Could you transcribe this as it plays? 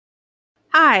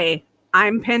Hi,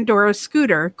 I'm Pandora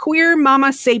Scooter, queer mama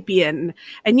sapien,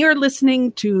 and you're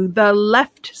listening to The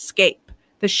Leftscape,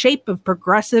 the shape of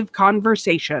progressive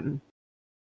conversation.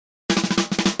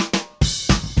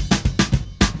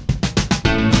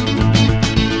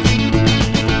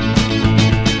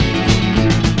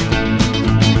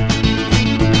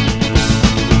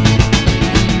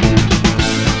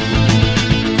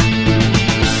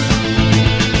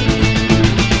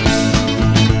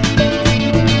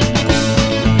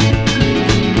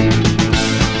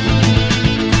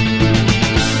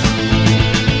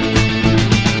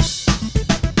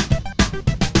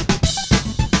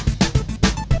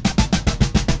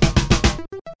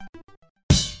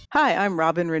 Hi, I'm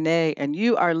Robin Renee, and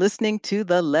you are listening to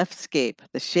The Leftscape,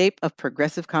 the shape of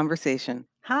progressive conversation.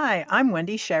 Hi, I'm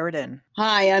Wendy Sheridan.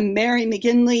 Hi, I'm Mary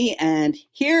McGinley, and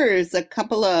here's a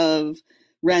couple of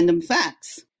random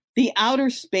facts. The Outer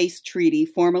Space Treaty,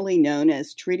 formerly known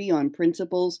as Treaty on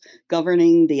Principles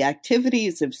Governing the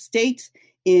Activities of States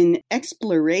in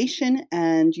Exploration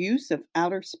and Use of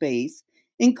Outer Space,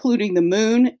 including the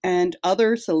Moon and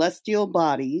other celestial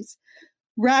bodies,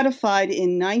 ratified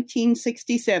in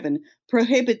 1967,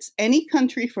 prohibits any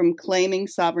country from claiming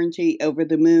sovereignty over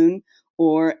the Moon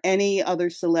or any other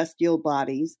celestial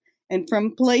bodies, and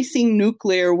from placing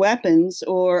nuclear weapons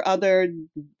or other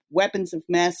weapons of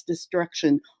mass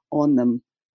destruction on them.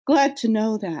 Glad to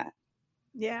know that.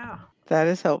 Yeah. That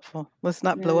is helpful. Let's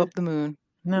not blow up the moon.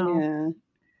 No. Yeah.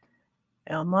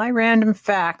 Now, my random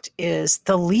fact is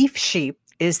the leaf sheep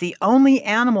is the only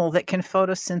animal that can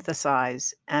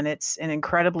photosynthesize, and it's an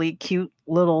incredibly cute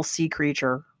little sea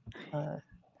creature. I'm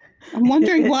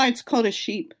wondering why it's called a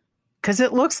sheep. Because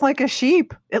it looks like a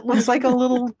sheep. It looks like a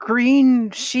little green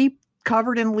sheep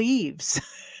covered in leaves.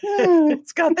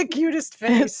 It's got the cutest It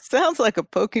face. sounds like a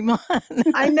Pokemon.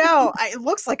 I know. It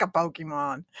looks like a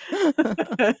Pokemon.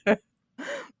 That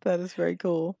is very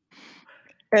cool.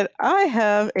 And I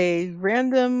have a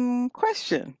random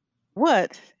question.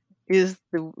 What is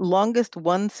the longest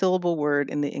one-syllable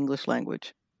word in the English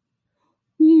language?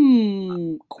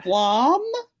 Quam?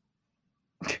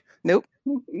 Nope.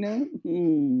 No.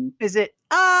 Is it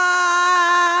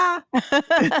ah?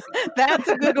 That's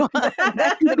a good one.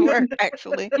 That could work,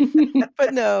 actually.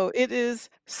 But no, it is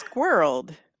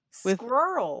squirreled. With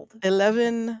Squirreled.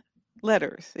 11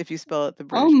 letters, if you spell it the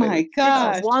British Oh way. my It's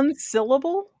gosh. one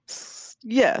syllable?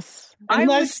 Yes. I would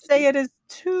Unless- say it is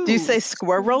two. Do you say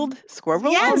squirreled?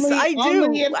 Squirreled? Yes, Only- I do.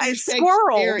 Only if you're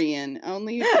Squirreled. Shakespearean.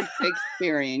 Only if you're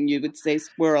Shakespearean, you would say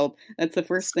squirreled. That's the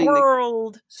first thing.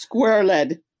 Squirreled.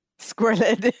 Squirreled.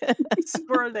 Squirreled.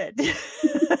 Squirreled.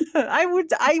 I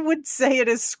would say it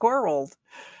is squirreled,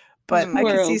 but I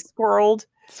can see squirreled.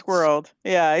 Squirreled.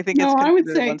 Yeah, I think No, it's I would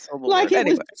considered say one syllable like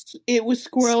word. it was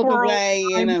squirreled Squirrel, away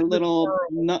in I'm a the little squirrel.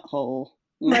 nut hole.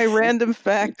 My random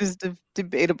fact is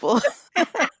debatable.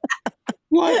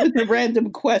 What was the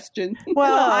random question? Well,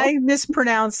 Well- I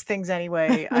mispronounce things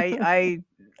anyway. I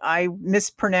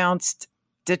mispronounced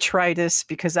detritus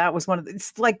because that was one of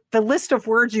it's like the list of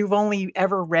words you've only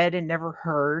ever read and never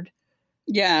heard.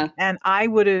 Yeah. And I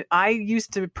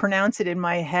used to pronounce it in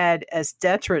my head as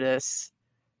detritus.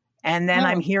 And then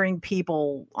I'm hearing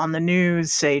people on the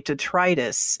news say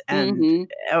detritus. And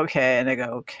okay. And I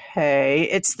go, okay.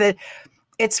 It's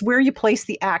where you place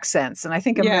the accents. And I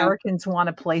think Americans want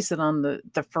to place it on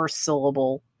the first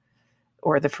syllable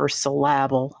or the first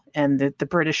syllable. And the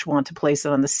British want to place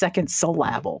it on the second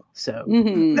syllable. So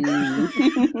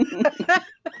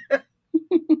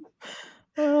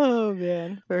Oh,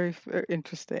 man. Very, very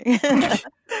interesting.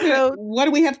 So what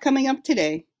do we have coming up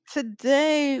today?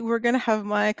 today we're going to have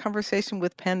my conversation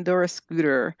with Pandora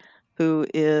Scooter, who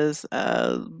is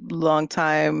a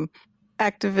longtime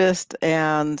activist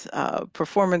and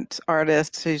performance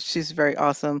artist. She's very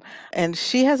awesome. And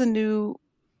she has a new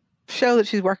show that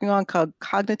she's working on called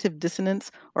Cognitive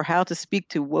Dissonance, or How to Speak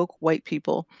to Woke White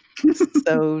People.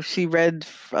 So she read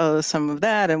some of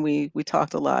that, and we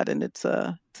talked a lot, and it's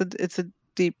a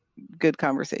deep, good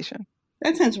conversation.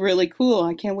 That sounds really cool.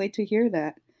 I can't wait to hear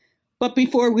that. But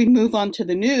before we move on to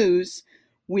the news,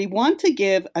 we want to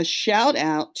give a shout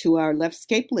out to our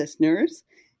Leftscape listeners.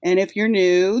 And if you're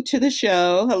new to the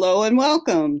show, hello and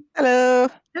welcome. Hello.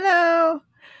 hello.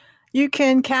 You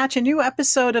can catch a new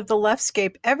episode of The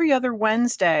Leftscape every other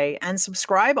Wednesday and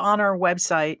subscribe on our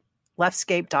website,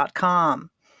 leftscape.com.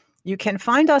 You can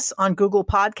find us on Google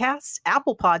Podcasts,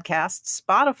 Apple Podcasts,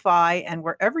 Spotify, and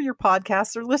wherever your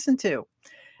podcasts are listened to.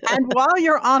 And while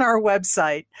you're on our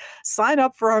website, sign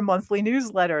up for our monthly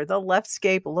newsletter, The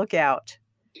Leftscape Lookout.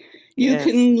 You Yes.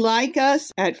 can like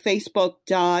us at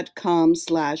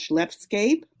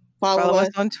facebook.com/Leftscape. Follow Follow us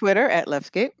us on Twitter at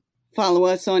Leftscape. Follow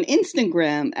us on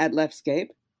Instagram at Leftscape.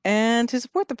 And to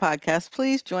support the podcast,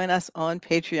 please join us on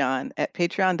Patreon at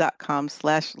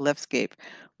patreon.com/Leftscape,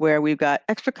 where we've got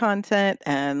extra content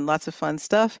and lots of fun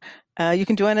stuff. You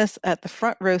can join us at the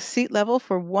front row seat level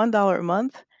for $1 a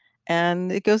month,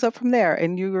 and it goes up from there.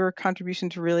 And your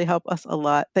contributions really help us a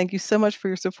lot. Thank you so much for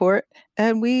your support,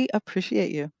 and we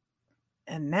appreciate you.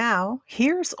 And now,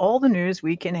 here's all the news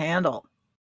we can handle.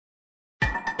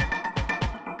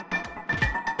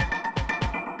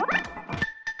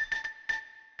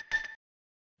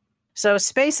 So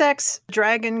SpaceX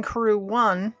Dragon Crew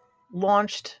 1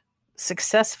 launched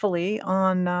successfully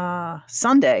on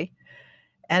Sunday,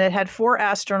 and it had 4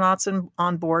 astronauts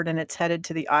on board, and it's headed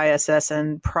to the ISS.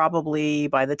 And probably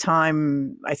by the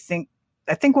time, I think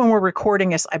when we're recording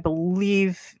this, I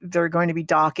believe they're going to be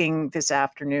docking this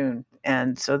afternoon.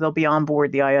 And so they'll be on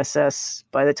board the ISS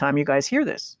by the time you guys hear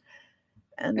this.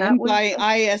 And by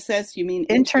ISS, you mean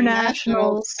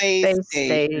International Space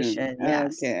Station.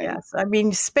 Yes, okay. Yes. I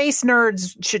mean, space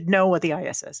nerds should know what the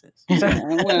ISS is. Yeah,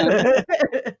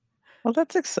 well,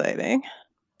 that's exciting.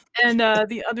 And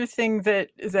the other thing that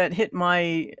hit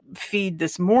my feed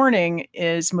this morning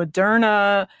is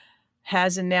Moderna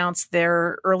has announced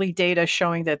their early data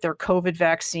showing that their COVID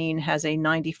vaccine has a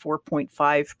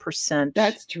 94.5%.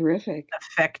 That's terrific.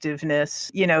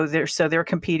 Effectiveness. You know, they're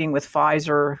competing with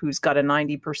Pfizer, who's got a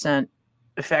 90%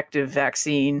 effective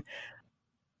vaccine.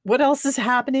 What else is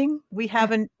happening? We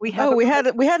had an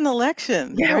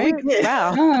election. Yeah, right? we did.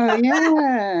 Wow. Oh,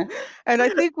 yeah. And I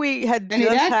think we had And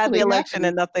just had the actually election happened.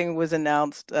 and nothing was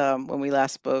announced when we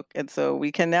last spoke. And so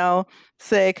we can now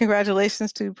say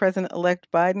congratulations to President-elect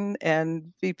Biden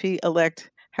and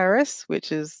VP-elect Harris,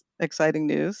 which is exciting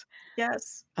news.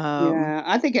 Yes. Yeah,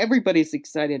 I think everybody's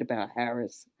excited about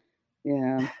Harris.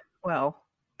 Yeah. Well,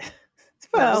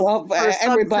 Well, for a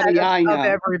everybody subset I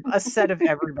know. a set of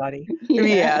everybody.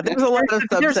 Yeah, there's a lot of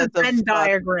There's a subsets of Venn stuff.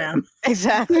 diagram.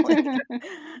 Exactly.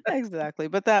 Exactly.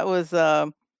 But that was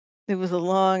it was a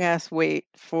long ass wait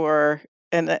for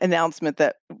an announcement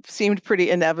that seemed pretty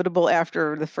inevitable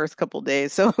after the first couple of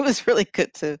days. So it was really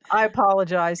good to I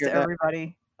apologize to hear that.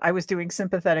 everybody. I was doing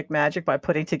sympathetic magic by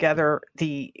putting together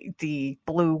the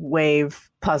blue wave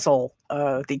puzzle,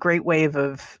 the great wave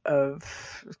of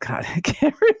God, I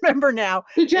can't remember now.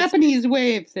 The Japanese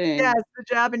wave thing. Yes, the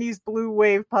Japanese blue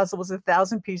wave puzzle was a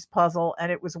 1,000-piece puzzle,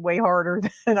 and it was way harder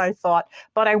than I thought.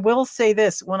 But I will say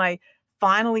this: when I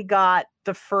finally got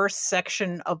the first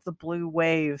section of the blue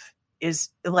wave, is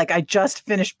like I just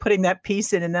finished putting that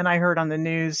piece in, and then I heard on the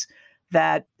news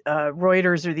that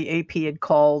Reuters or the AP had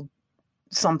called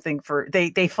something for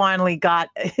they finally got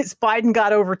Biden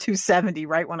got over 270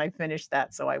 right when I finished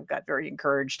that, so I got very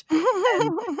encouraged.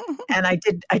 And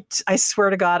I swear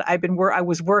to God, I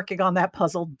was working on that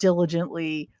puzzle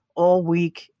diligently all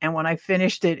week, and when I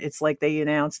finished it, it's like they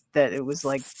announced that it was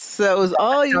like, so it was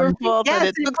all your fault that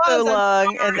it took so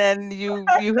long, and then you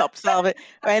helped solve it.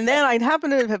 And then I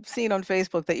happened to have seen on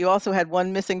Facebook that you also had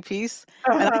one missing piece,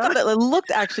 and I thought that it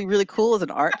looked actually really cool as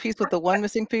an art piece with the one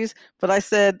missing piece, but I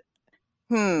said,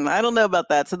 I don't know about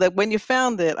that. So that when you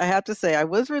found it, I have to say I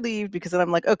was relieved, because then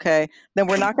I'm like, okay, then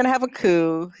we're not going to have a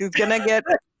coup. He's going to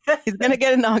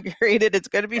get inaugurated. It's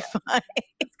going to be fine.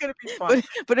 it's going to be fun.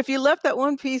 But if you left that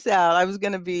one piece out, I was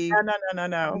going to be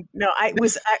no. I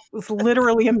was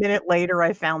literally a minute later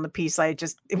I found the piece.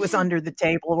 It was under the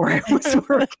table where I was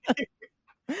working.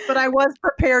 But I was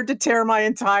prepared to tear my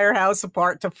entire house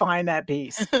apart to find that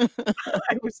piece.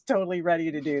 I was totally ready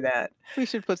to do that. We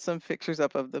should put some pictures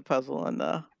up of the puzzle on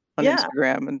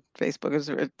Instagram and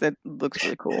Facebook. That looks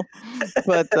really cool.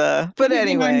 But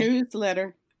anyway, our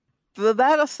newsletter. So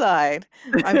that aside,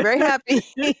 I'm very happy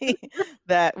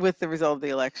that with the result of the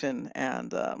election,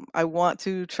 and I want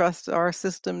to trust our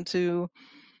system to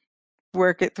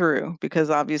work it through, because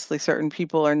obviously certain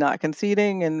people are not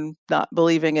conceding and not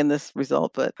believing in this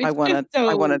result, but I want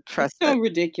to trust so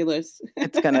ridiculous.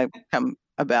 It's going to come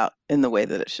about in the way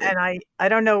that it should. And I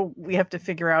don't know, we have to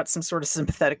figure out some sort of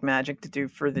sympathetic magic to do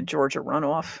for the Georgia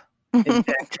runoff in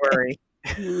February.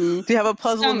 Do you have a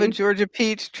puzzle of a Georgia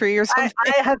peach tree or something?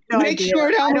 I have no Make idea. sure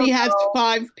it only has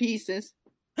 5 pieces.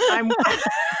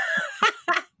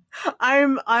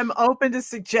 I'm open to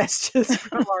suggestions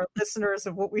from our listeners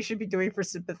of what we should be doing for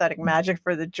sympathetic magic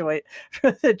for the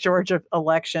Georgia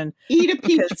election. Eat a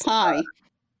peach pie.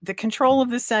 The control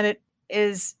of the Senate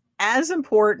is as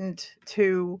important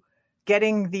to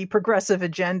getting the progressive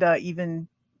agenda even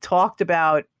talked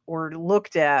about or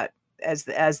looked at as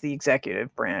the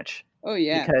executive branch. Oh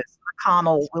yeah, because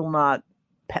McConnell will not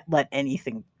let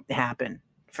anything happen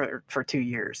for 2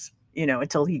 years.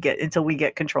 Until we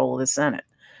get control of the Senate.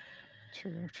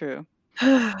 True.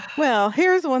 Well,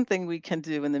 here's one thing we can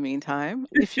do in the meantime.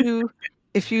 If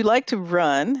you like to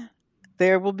run,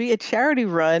 there will be a charity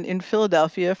run in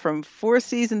Philadelphia from Four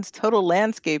Seasons Total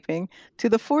Landscaping to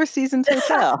the Four Seasons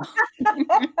Hotel.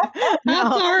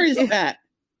 How far is that?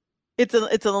 It's an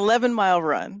 11-mile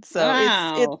run. So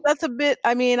wow. that's a bit,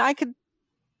 I mean,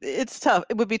 it's tough.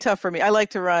 It would be tough for me. I like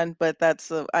to run, but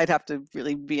I'd have to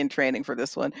really be in training for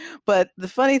this one. But the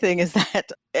funny thing is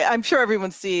that I'm sure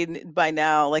everyone's seen by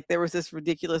now, like there was this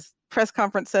ridiculous press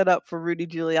conference set up for Rudy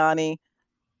Giuliani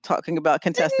talking about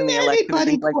contesting the election.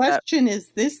 Anybody question,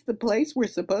 is this the place we're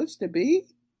supposed to be?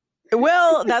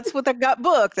 Well, that's what that got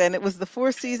booked. And it was the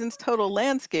Four Seasons Total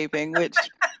Landscaping, which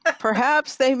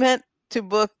perhaps they meant to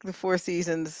book the Four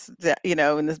Seasons, in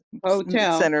the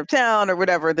hotel center of town or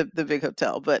whatever, the big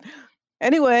hotel. But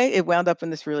anyway, it wound up in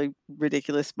this really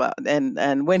ridiculous spot.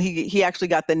 And when he actually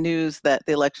got the news that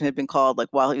the election had been called, like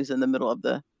while he was in the middle of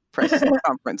the press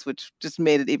conference, which just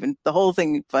made it even the whole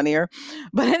thing funnier.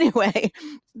 But anyway,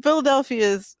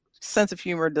 Philadelphia's sense of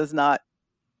humor doesn't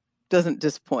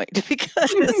disappoint,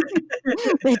 because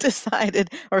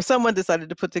someone decided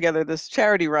to put together this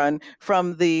charity run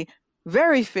from the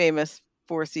very famous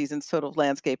Four Seasons Total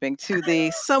Landscaping to the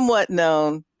somewhat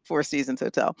known Four Seasons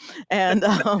Hotel. And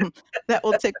that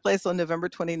will take place on November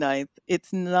 29th.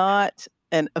 It's not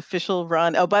an official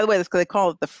run. Oh, by the way, they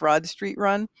call it the Fraud Street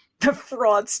Run. The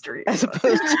Fraud Street as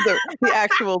opposed to the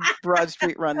actual Broad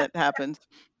Street Run that happens.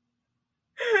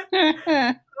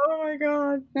 Oh my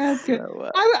God. That's good.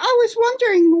 So, I was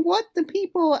wondering what the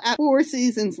people at Four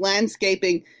Seasons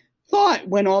Landscaping thought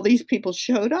when all these people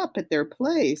showed up at their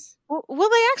place. Well,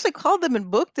 they actually called them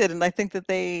and booked it, and I think that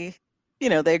they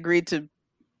agreed to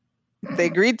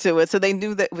it, so they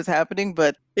knew that it was happening.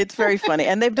 But it's very funny,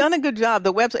 and they've done a good job.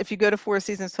 The website, if you go to Four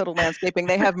Seasons Total Landscaping,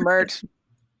 they have merch.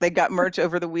 They got merch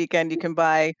over the weekend. You can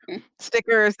buy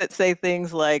stickers that say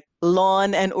things like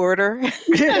 "lawn and order"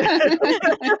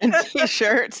 and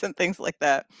T-shirts and things like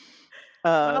that.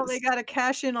 Well, they got to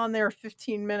cash in on their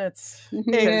 15 minutes.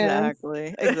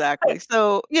 Exactly.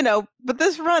 So, but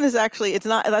this run is actually, it's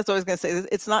not, that's what I was going to say.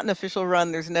 It's not an official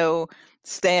run. There's no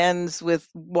stands with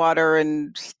water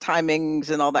and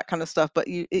timings and all that kind of stuff. But,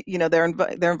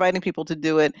 they're inviting people to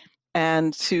do it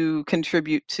and to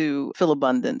contribute to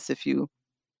Philabundance if you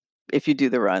do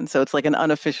the run. So it's like an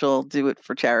unofficial do it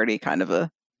for charity kind of a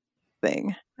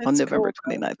thing. That's on November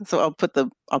 29th. So I'll put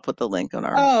the link on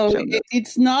our show notes.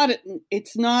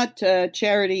 It's not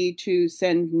charity to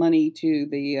send money to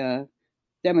the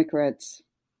Democrats.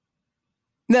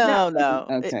 No.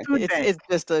 Okay. It's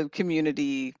just a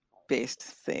community-based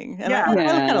thing. And I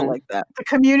kind of like that. The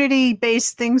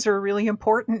community-based things are really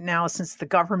important now, since the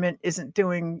government isn't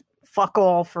doing fuck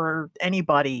all for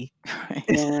anybody. Right.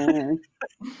 Yeah.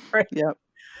 Right. Yep.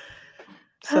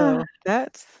 So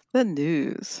that's the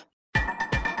news.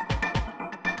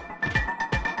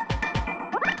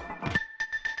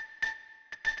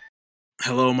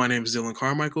 Hello, my name is Dylan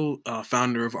Carmichael,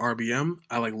 founder of RBM.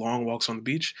 I like long walks on the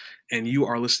beach, and you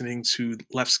are listening to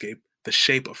Leftscape, the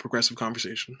shape of progressive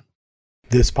conversation.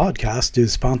 This podcast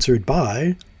is sponsored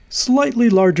by Slightly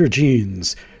Larger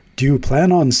Jeans. Do you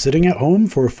plan on sitting at home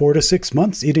for 4 to 6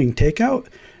 months eating takeout?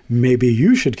 Maybe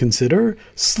you should consider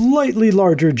Slightly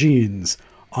Larger Jeans.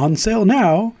 On sale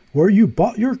now, where you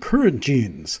bought your current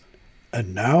jeans.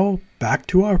 And now, back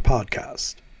to our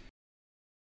podcast.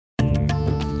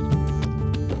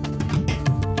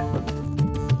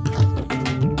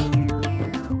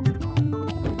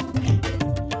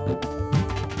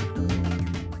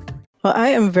 Well, I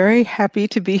am very happy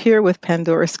to be here with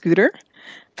Pandora Scooter.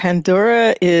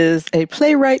 Pandora is a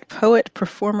playwright, poet,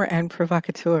 performer, and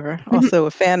provocateur. Also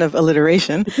a fan of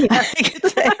alliteration.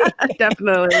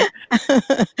 Definitely.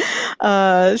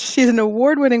 She's an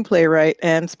award-winning playwright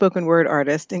and spoken word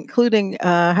artist, including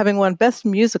having won Best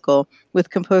Musical with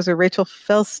composer Rachel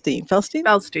Felstein.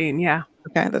 Felstein, yeah.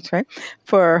 Okay, that's right.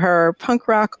 For her punk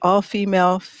rock,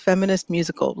 all-female feminist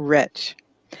musical, Wretch.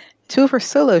 2 of her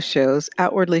solo shows,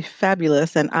 Outwardly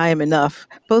Fabulous and I Am Enough,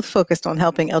 both focused on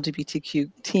helping LGBTQ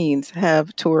teens,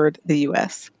 have toured the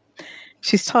U.S.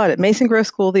 She's taught at Mason Gross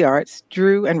School of the Arts,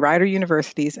 Drew and Rider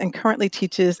Universities, and currently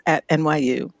teaches at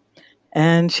NYU.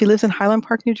 And she lives in Highland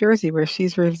Park, New Jersey, where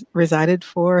she's resided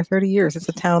for 30 years. It's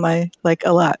a town I like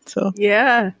a lot. So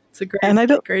yeah, it's a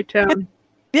great town.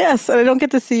 Yes, and I don't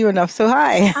get to see you enough, so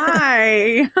hi.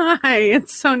 Hi.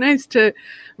 It's so nice to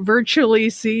virtually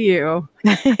see you.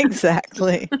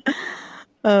 Exactly.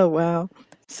 Oh, wow.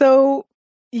 So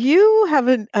You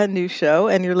have a new show,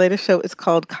 and your latest show is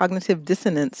called Cognitive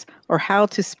Dissonance, or How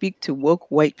to Speak to Woke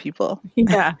White People.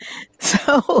 Yeah.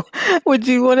 So would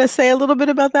you want to say a little bit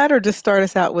about that, or just start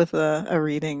us out with a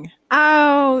reading?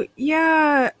 Oh,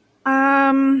 yeah.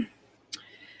 I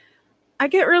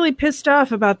get really pissed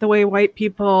off about the way white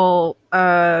people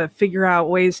figure out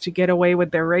ways to get away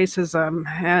with their racism,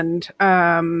 and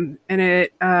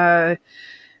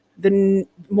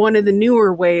one of the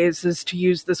newer ways is to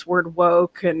use this word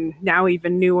woke, and now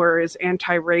even newer is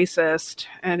anti-racist,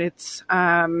 and it's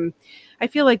I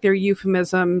feel like they're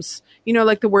euphemisms,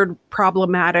 like the word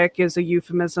problematic is a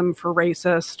euphemism for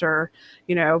racist, or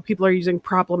people are using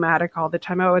problematic all the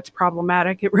time. Oh, it's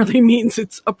problematic. It really means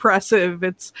it's oppressive.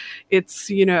 It's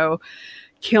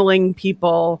killing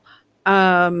people.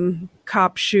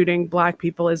 Cops shooting Black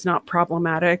people is not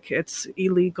problematic. It's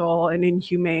illegal and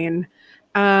inhumane.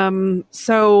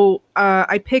 So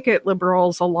I pick at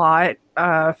liberals a lot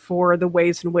for the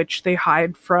ways in which they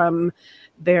hide from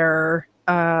their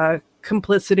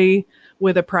complicity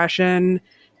with oppression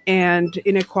and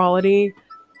inequality.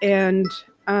 And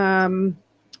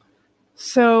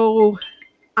so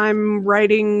I'm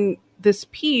writing this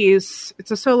piece. It's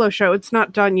a solo show. It's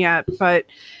not done yet, but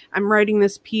I'm writing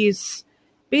this piece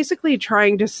basically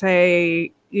trying to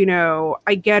say,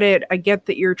 I get it. I get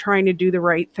that you're trying to do the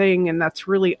right thing, and that's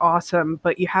really awesome,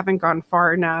 but you haven't gone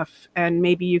far enough, and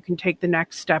maybe you can take the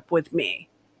next step with me.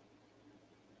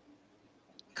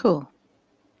 Cool.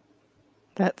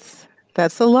 That's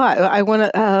a lot. I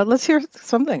want to let's hear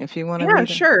something if you want to. Yeah,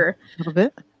 sure. A little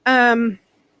bit.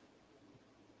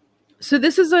 So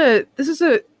there's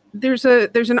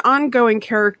an ongoing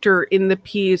character in the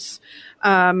piece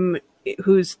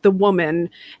who's the woman,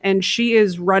 and she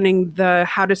is running the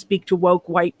How to Speak to Woke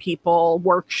White People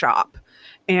workshop,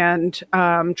 and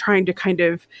trying to kind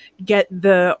of get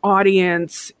the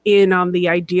audience in on the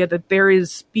idea that there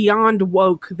is beyond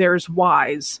woke, there's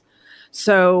wise.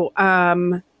 So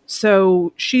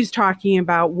she's talking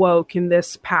about woke in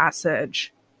this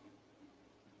passage.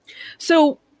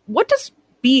 So what does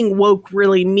being woke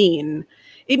really mean?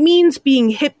 It means being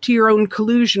hip to your own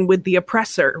collusion with the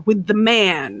oppressor, with the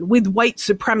man, with white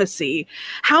supremacy.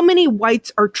 How many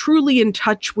whites are truly in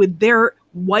touch with their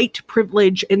white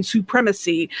privilege and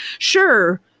supremacy?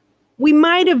 Sure, we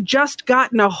might have just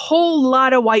gotten a whole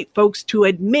lot of white folks to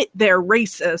admit they're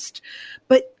racist,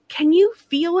 but can you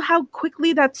feel how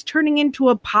quickly that's turning into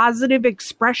a positive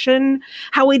expression?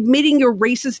 How admitting you're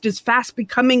racist is fast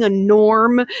becoming a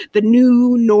norm, the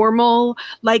new normal,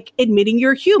 like admitting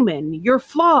you're human, you're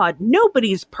flawed.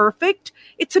 Nobody's perfect.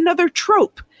 It's another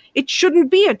trope. It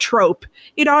shouldn't be a trope.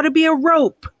 It ought to be a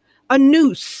rope, a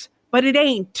noose, but it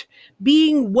ain't.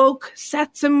 Being woke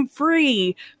sets them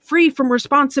free from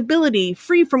responsibility,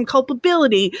 free from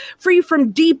culpability, free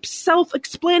from deep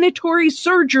self-explanatory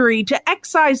surgery to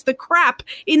excise the crap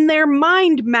in their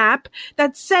mind map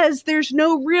that says there's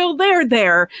no real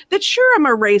there, that sure, I'm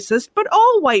a racist, but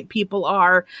all white people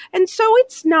are. And so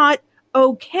it's not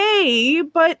okay,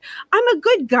 but I'm a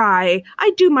good guy.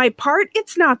 I do my part.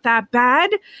 It's not that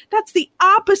bad. That's the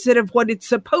opposite of what it's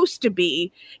supposed to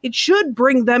be. It should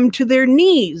bring them to their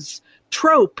knees.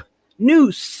 Trope,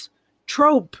 noose,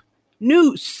 trope,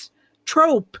 noose,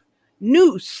 trope,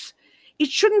 noose. It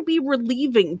shouldn't be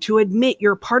relieving to admit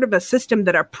you're part of a system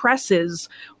that oppresses,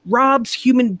 robs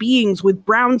human beings with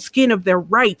brown skin of their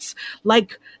rights,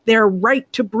 like their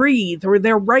right to breathe, or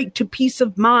their right to peace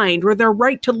of mind, or their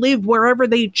right to live wherever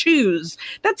they choose.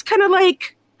 That's kind of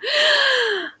like,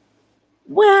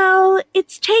 well,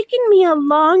 it's taken me a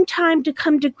long time to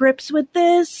come to grips with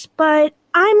this, but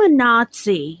I'm a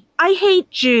Nazi. I hate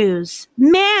Jews.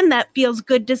 Man, that feels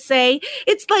good to say.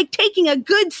 It's like taking a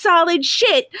good solid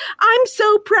shit. I'm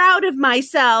so proud of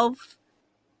myself.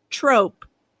 Trope,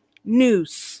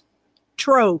 noose,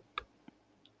 trope,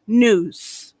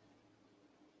 noose.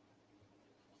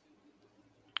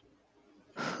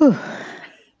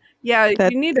 Yeah,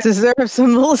 that you need deserves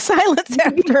some little silence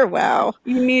after. Wow.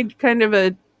 You need kind of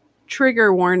a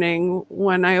trigger warning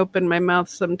when I open my mouth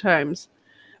sometimes.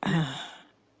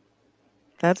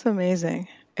 That's amazing.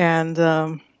 And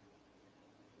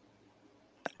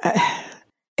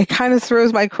it kind of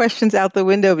throws my questions out the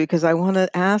window, because I want to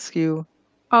ask you,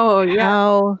 oh,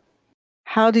 yeah.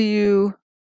 How do you,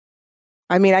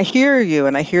 I mean, I hear you,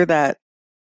 and I hear that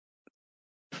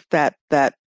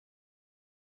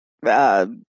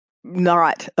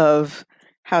knot of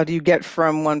how do you get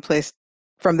from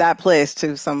that place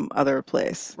to some other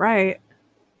place. Right.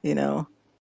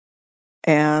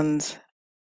 And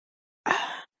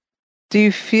do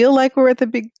you feel like we're at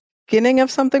the beginning of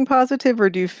something positive, or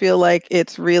do you feel like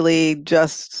it's really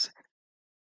just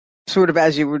sort of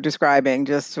as you were describing,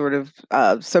 just sort of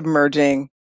submerging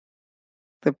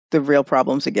the real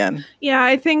problems again. Yeah,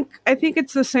 I think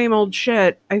it's the same old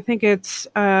shit. I think it's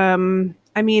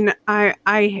I mean,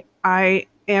 I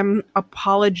am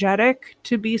apologetic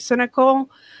to be cynical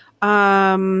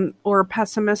or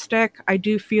pessimistic. I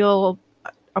do feel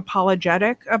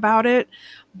apologetic about it,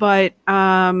 but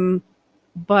I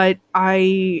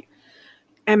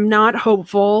am not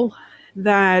hopeful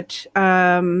that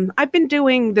I've been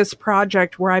doing this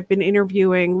project where I've been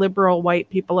interviewing liberal white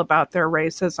people about their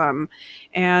racism,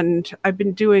 and I've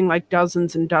been doing like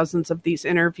dozens and dozens of these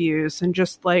interviews and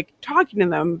just like talking to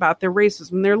them about their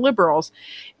racism. They're liberals,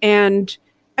 and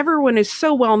everyone is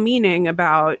so well-meaning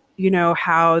about, you know,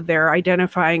 how they're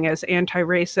identifying as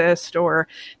anti-racist, or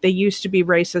they used to be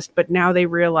racist, but now they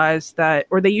realize that,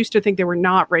 or they used to think they were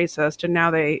not racist, and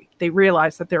now they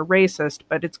realize that they're racist,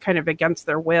 but it's kind of against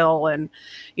their will, and,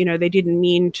 you know, they didn't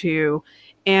mean to.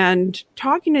 And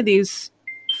talking to these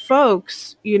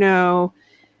folks, you know,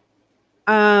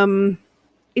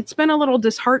 it's been a little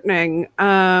disheartening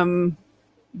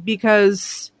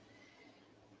because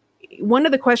one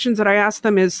of the questions that I ask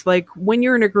them is like, when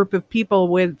you're in a group of people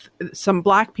with some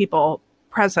Black people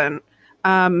present,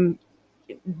 do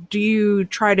you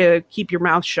try to keep your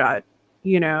mouth shut,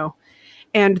 you know?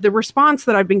 And the response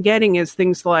that I've been getting is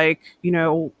things like, you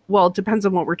know, well, it depends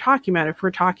on what we're talking about. If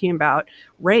we're talking about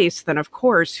race, then of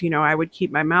course, you know, I would keep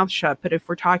my mouth shut. But if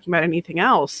we're talking about anything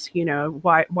else, you know,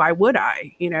 why would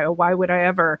I? You know, why would I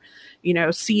ever, you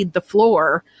know, cede the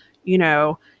floor, you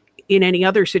know? In any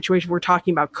other situation, we're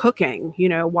talking about cooking, you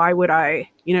know, why would I,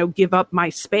 you know, give up my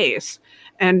space?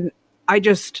 And I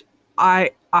just,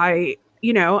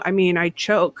 you know, I mean, I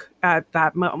choke at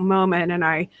that moment, and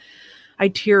I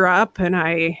tear up, and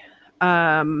I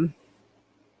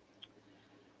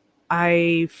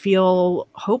feel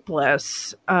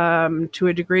hopeless to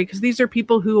a degree, because these are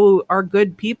people who are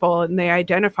good people, and they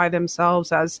identify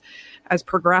themselves as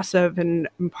progressive and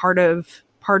part of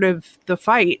the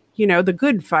fight, you know, the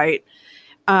good fight.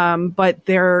 But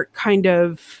they're kind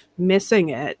of missing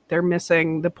it. They're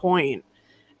missing the point,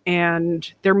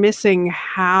 and they're missing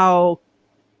how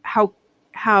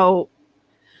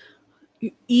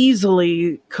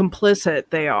easily complicit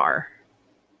they are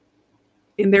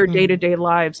in their day-to-day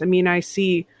lives. I mean, I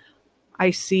see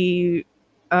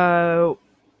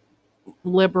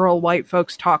liberal white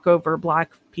folks talk over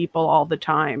Black people all the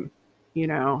time, you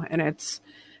know, and it's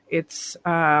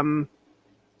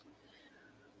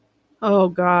oh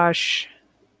gosh,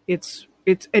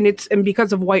 and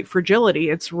because of white fragility,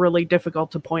 it's really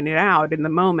difficult to point it out in the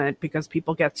moment, because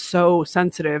people get so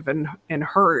sensitive and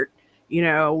hurt, you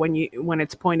know, when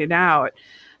it's pointed out.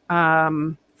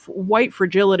 White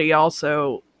fragility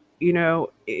also, you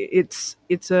know, it's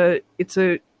a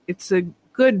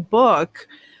good book,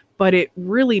 but it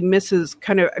really misses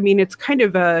kind of, I mean, it's kind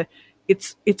of an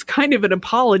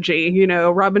apology, you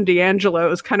know. Robin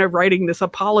DiAngelo is kind of writing this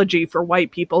apology for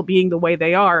white people being the way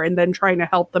they are, and then trying to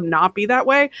help them not be that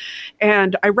way.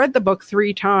 And I read the book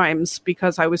 3 times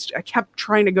because I kept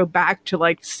trying to go back to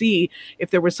like see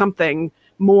if there was something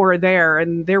more there,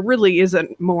 and there really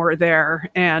isn't more there.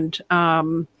 And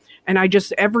I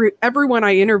just, everyone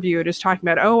I interviewed is talking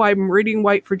about, oh, I'm reading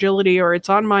White Fragility, or it's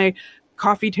on my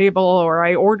coffee table, or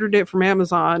I ordered it from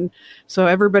Amazon. So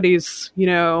everybody's, you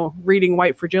know, reading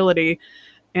White Fragility.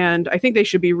 And I think they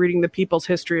should be reading The People's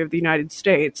History of the United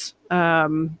States.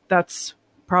 That's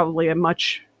probably a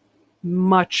much,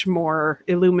 much more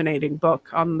illuminating book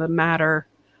on the matter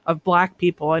of Black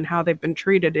people and how they've been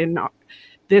treated in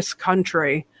this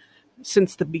country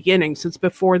since the beginning, since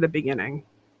before the beginning.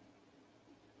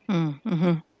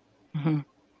 Mm-hmm. Mm-hmm.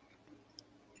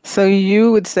 So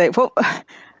you would say,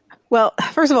 well,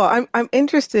 first of all, I'm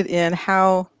interested in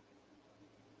how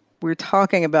we're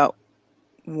talking about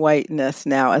whiteness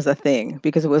now as a thing,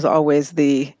 because it was always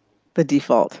the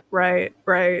default. Right.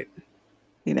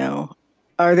 You know,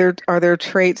 are there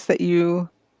traits that you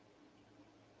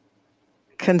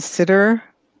consider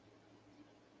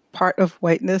part of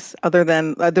whiteness other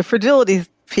than the fragility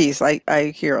piece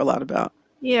I hear a lot about?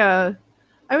 Yeah,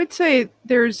 I would say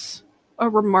there's a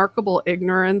remarkable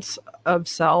ignorance of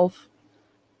self.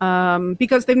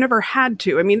 Because they've never had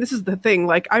to. I mean, this is the thing.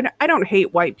 Like, I don't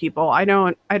hate white people. I'm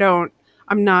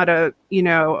not a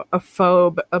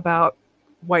phobe about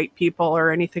white people or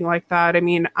anything like that. I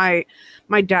mean,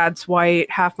 my dad's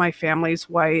white, half my family's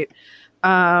white.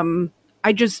 I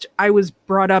was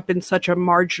brought up in such a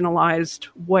marginalized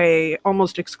way,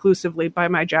 almost exclusively by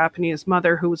my Japanese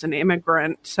mother, who was an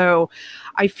immigrant. So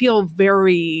I feel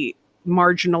very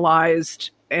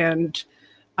marginalized and,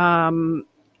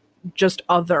 just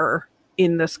other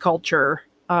in this culture.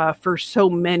 for so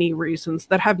many reasons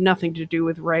that have nothing to do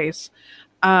with race.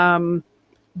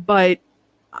 But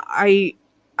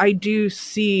I do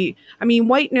see, I mean,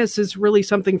 whiteness is really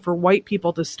something for white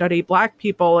people to study. Black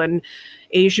people and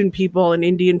Asian people and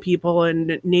Indian people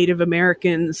and Native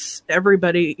Americans,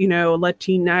 everybody,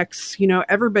 Latinx,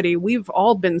 everybody, we've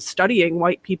all been studying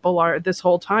white people are this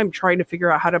whole time trying to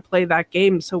figure out how to play that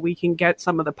game so we can get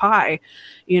some of the pie,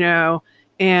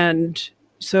 and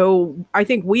so I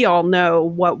think we all know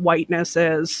what whiteness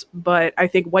is, but I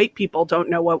think white people don't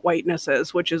know what whiteness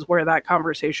is, which is where that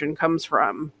conversation comes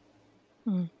from.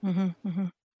 Mm-hmm, mm-hmm.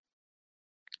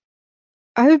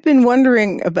 I've been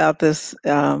wondering about this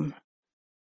for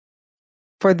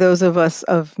those of us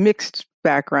of mixed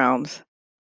backgrounds.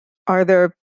 Are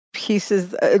there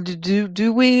pieces?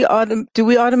 Do we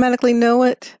automatically know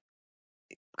it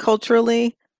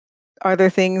culturally? Are there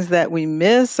things that we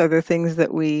miss? Are there things that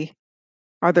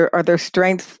are there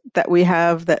strengths that we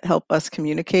have that help us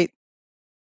communicate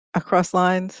across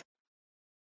lines?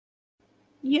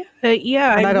 Yeah.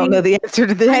 And I don't know the answer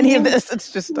to any of this.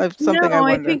 It's just something I wonder.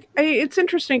 I think it's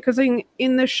interesting because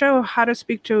in the show, How to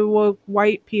Speak to Woke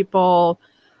White People,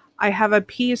 I have a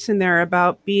piece in there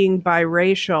about being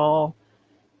biracial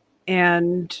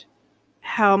and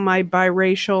how my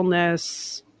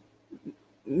biracialness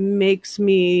makes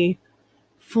me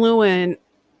fluent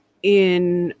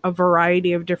in a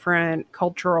variety of different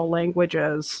cultural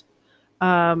languages.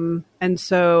 And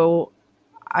so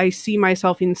I see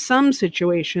myself in some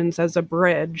situations as a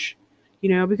bridge,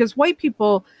 because white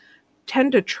people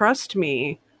tend to trust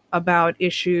me about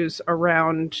issues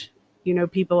around,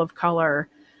 people of color.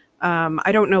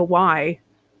 I don't know why,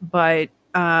 but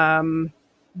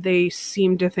they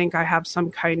seem to think I have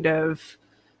some kind of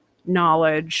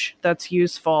knowledge that's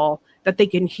useful that they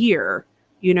can hear,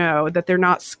 that they're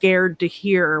not scared to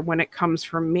hear when it comes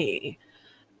from me.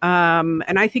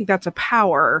 And I think that's a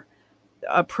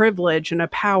privilege and a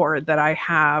power that I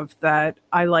have that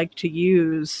I like to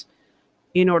use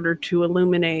in order to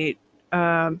illuminate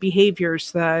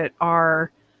behaviors that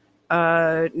are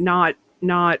not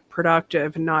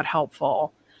productive and not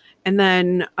helpful. And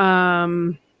then I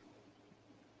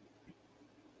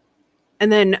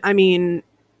mean,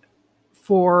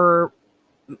 for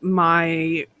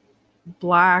my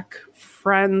Black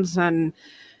friends and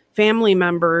family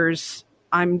members,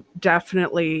 I'm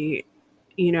definitely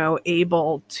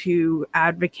able to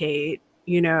advocate,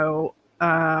 although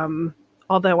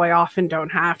I often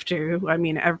don't have to. I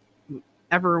mean,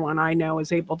 everyone I know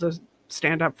is able to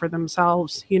stand up for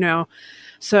themselves,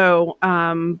 so,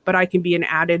 but I can be an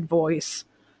added voice,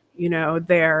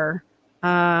 there.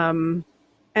 And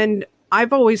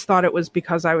I've always thought it was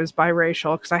because I was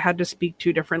biracial, because I had to speak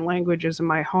two different languages in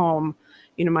my home.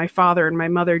 My father and my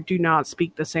mother do not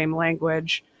speak the same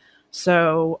language.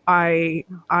 So I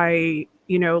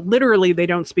literally they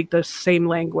don't speak the same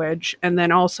language. And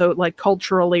then also like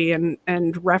culturally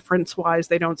and reference wise,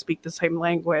 they don't speak the same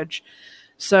language.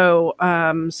 So,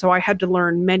 so I had to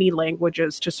learn many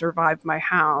languages to survive my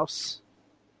house.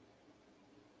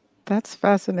 That's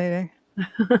fascinating.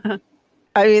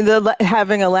 I mean,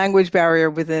 having a language barrier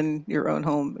within your own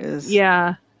home is...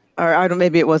 Yeah. Or I don't.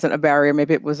 Maybe it wasn't a barrier.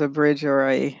 Maybe it was a bridge or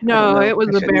a... No, it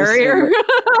was a barrier.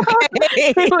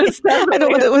 It was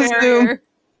definitely a barrier.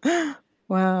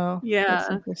 Wow. Yeah.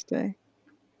 That's interesting.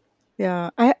 Yeah.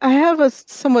 I have a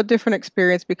somewhat different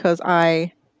experience because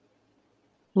I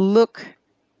look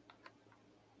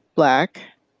Black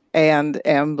and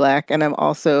am Black, and I'm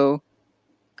also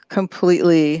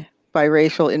completely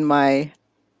biracial in my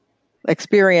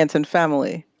experience and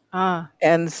family.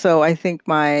 And so I think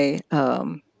I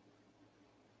don't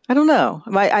know.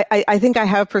 I think I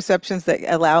have perceptions that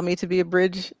allow me to be a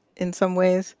bridge in some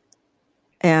ways.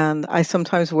 And I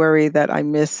sometimes worry that I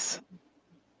miss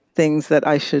things that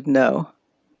I should know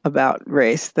about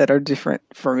race that are different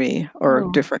for me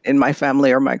or different in my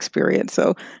family or my experience.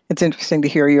 So it's interesting to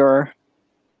hear your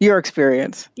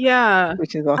experience. Yeah.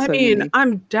 Which is also unique.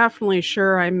 I'm definitely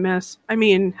sure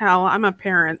hell, I'm a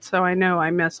parent, so I know I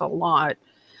miss a lot.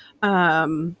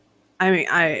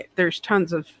 There's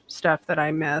tons of stuff that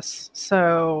I miss.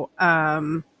 So,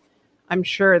 I'm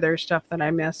sure there's stuff that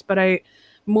I miss, but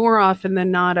more often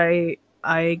than not, I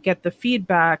get the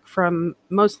feedback from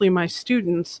mostly my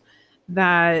students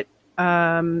that,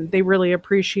 they really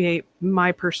appreciate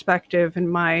my perspective and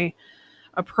my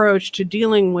approach to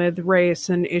dealing with race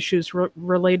and issues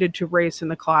related to race in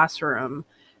the classroom.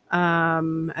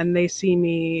 And they see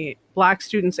me, Black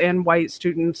students and white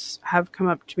students have come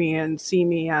up to me and see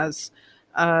me as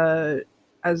I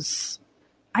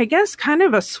guess kind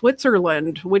of a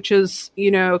Switzerland, which is,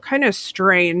 kind of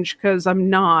strange because I'm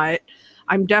not.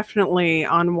 I'm definitely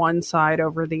on one side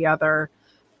over the other.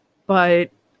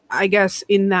 But I guess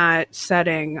in that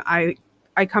setting, I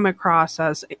come across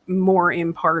as more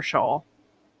impartial.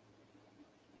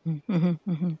 Mm-hmm,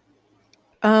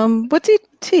 mm-hmm. What do you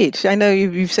teach? I know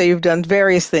you say you've done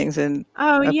various things in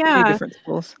a few different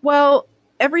schools. Well,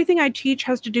 everything I teach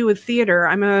has to do with theater.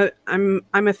 I'm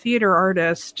a theater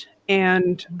artist,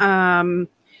 and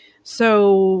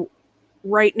so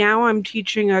right now I'm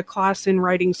teaching a class in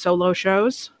writing solo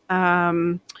shows,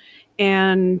 and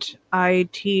I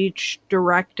teach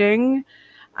directing,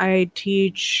 I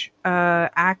teach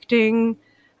acting,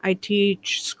 I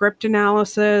teach script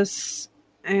analysis,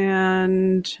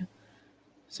 and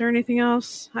is there anything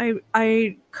else?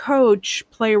 I coach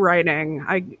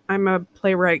playwriting. I'm a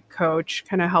playwright coach,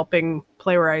 kind of helping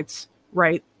playwrights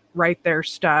write their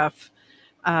stuff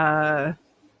to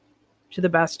the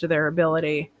best of their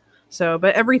ability. So,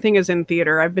 but everything is in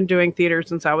theater. I've been doing theater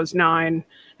since I was 9,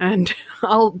 and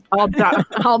I'll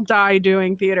die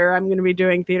doing theater. I'm going to be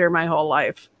doing theater my whole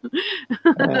life.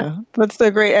 That's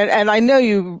so great, and I know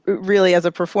you really as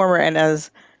a performer and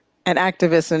as an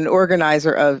activist and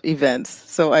organizer of events.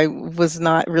 So I was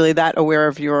not really that aware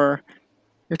of your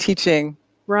teaching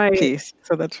piece.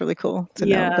 So that's really cool to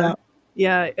know about.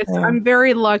 Yeah, I'm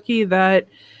very lucky that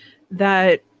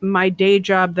my day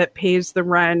job that pays the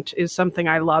rent is something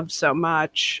I love so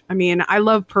much. I mean, I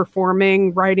love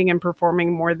performing, writing and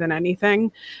performing more than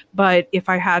anything. But if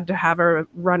I had to have a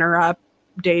runner-up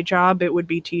day job, it would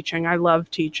be teaching. I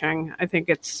love teaching. I think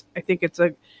it's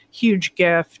a huge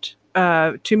gift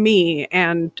to me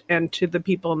and to the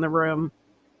people in the room.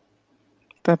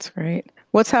 That's great.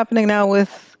 What's happening now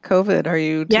with COVID? Are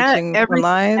you teaching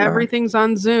online? Everything's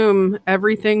on Zoom.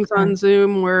 Everything's on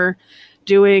Zoom. We're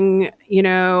doing,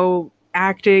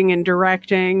 acting and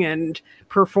directing and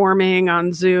performing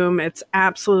on Zoom. It's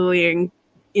absolutely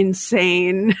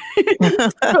insane.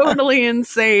 It's totally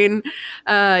insane.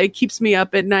 It keeps me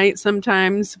up at night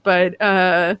sometimes, but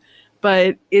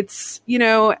it's,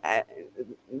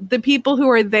 the people who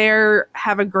are there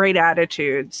have a great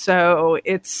attitude. So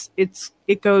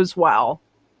it goes well.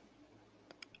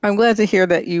 I'm glad to hear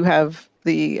that you have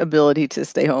the ability to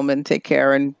stay home and take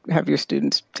care and have your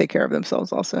students take care of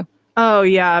themselves also. Oh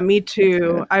yeah, me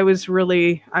too. I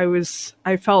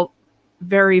felt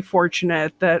very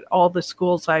fortunate that all the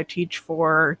schools I teach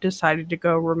for decided to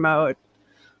go remote.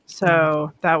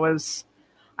 So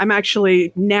I'm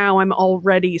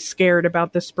already scared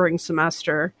about the spring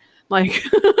semester. Like,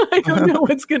 I don't know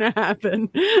what's going to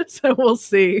happen. So we'll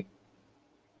see.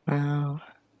 Wow.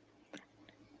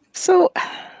 So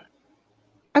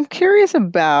I'm curious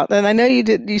about, and I know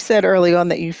you said early on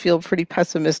that you feel pretty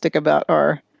pessimistic about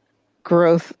our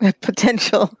growth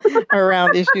potential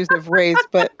around issues of race,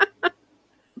 but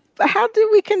how do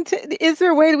we continue? Is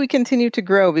there a way that we continue to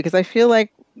grow? Because I feel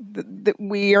like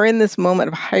we are in this moment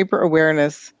of hyper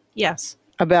awareness. Yes.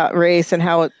 About race and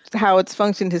how it's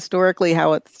functioned historically,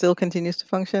 how it still continues to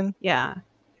function. Yeah.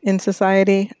 In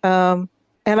society. And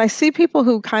I see people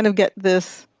who kind of get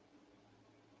this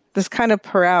kind of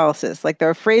paralysis, like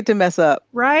they're afraid to mess up.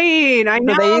 Right. I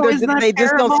know. They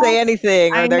just don't say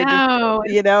anything. Or I know.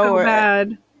 Just, so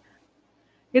bad.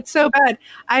 It's so bad.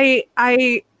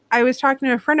 I was talking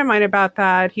to a friend of mine about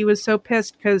that. He was so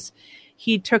pissed because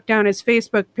he took down his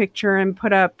Facebook picture and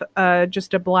put up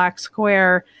just a black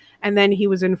square. And then he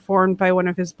was informed by one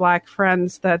of his black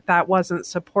friends that wasn't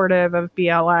supportive of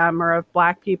BLM or of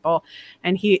black people.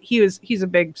 And he's a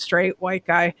big straight white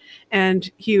guy. And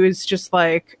he was just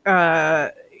like,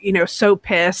 so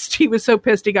pissed. He was so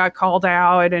pissed he got called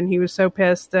out, and he was so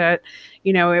pissed that,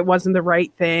 it wasn't the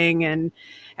right thing and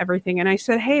everything. And I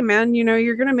said, hey man,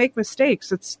 you're going to make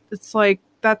mistakes. It's like,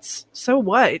 that's so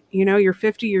what, you're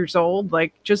 50 years old,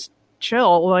 like just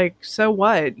chill, like, so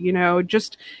what,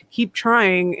 just keep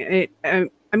trying it. I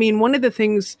mean, one of the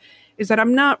things is that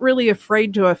I'm not really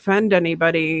afraid to offend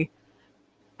anybody,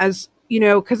 as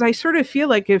because I sort of feel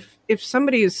like if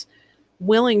somebody's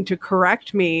willing to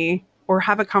correct me or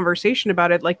have a conversation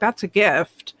about it, like, that's a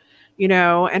gift, and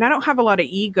I don't have a lot of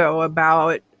ego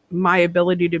about my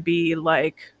ability to be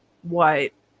like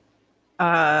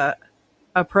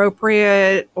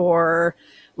appropriate or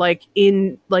like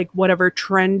in like whatever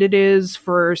trend it is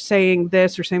for saying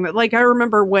this or saying that. Like, I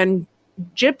remember when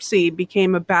gypsy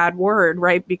became a bad word,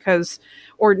 right? Because,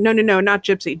 or no, not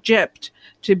gypsy, gypped.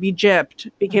 To be gypped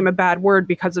became a bad word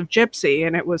because of gypsy.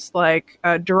 And it was like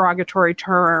a derogatory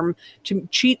term to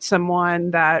cheat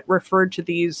someone that referred to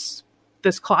this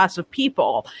class of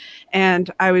people. And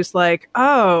I was like,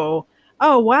 oh,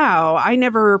 wow, I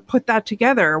never put that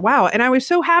together. Wow. And I was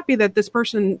so happy that this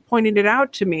person pointed it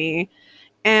out to me.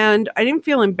 and I didn't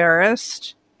feel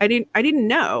embarrassed. I didn't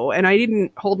know, and I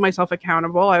didn't hold myself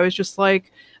accountable. I was just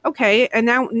like, okay, and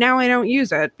now I don't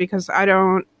use it because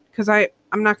I'm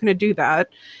not going to do that.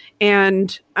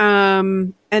 And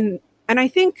I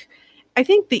think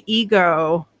the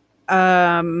ego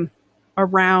around,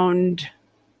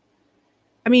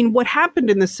 I mean, what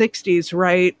happened in the 60s,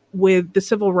 right, with the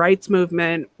civil rights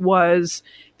movement was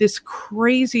this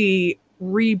crazy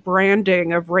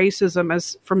rebranding of racism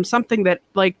as from something that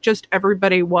like just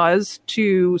everybody was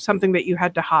to something that you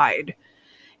had to hide.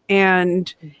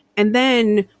 And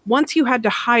then once you had to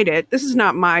hide it, this is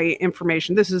not my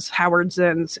information, this is Howard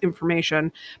Zinn's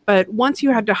information, but once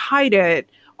you had to hide it,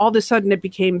 all of a sudden it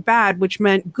became bad, which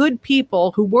meant good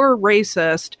people who were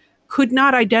racist could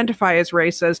not identify as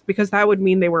racist because that would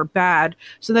mean they were bad.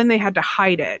 So then they had to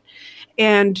hide it.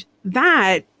 And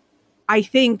that, I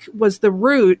think, was the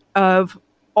root of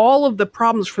all of the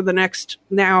problems for the next,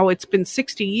 now it's been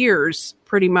 60 years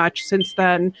pretty much since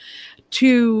then,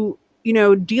 to,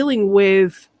 dealing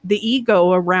with the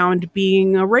ego around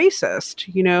being a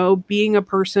racist, being a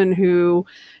person who,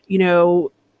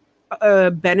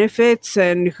 benefits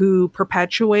and who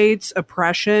perpetuates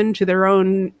oppression to their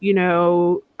own,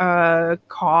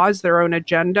 cause, their own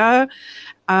agenda.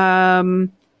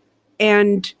 And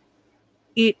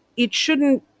it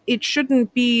shouldn't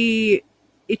be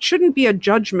a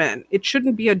judgment. It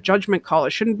shouldn't be a judgment call.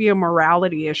 It shouldn't be a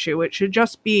morality issue. It should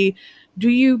just be, do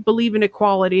you believe in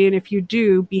equality? And if you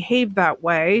do, behave that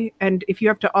way. And if you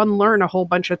have to unlearn a whole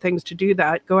bunch of things to do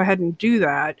that, go ahead and do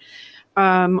that.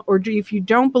 If you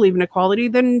don't believe in equality,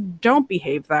 then don't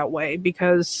behave that way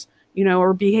because,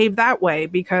 or behave that way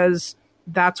because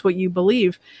that's what you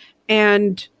believe.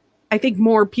 And I think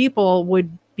more people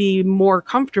would be more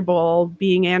comfortable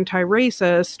being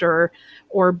anti-racist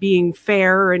or being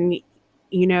fair and,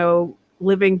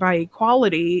 living by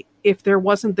equality if there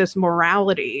wasn't this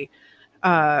morality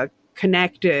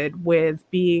connected with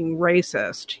being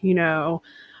racist,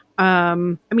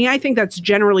 I think that's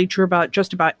generally true about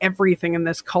just about everything in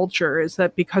this culture, is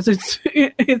that because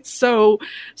it's so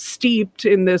steeped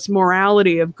in this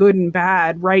morality of good and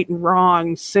bad, right and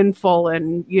wrong, sinful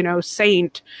and,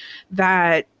 saint,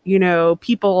 that,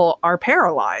 people are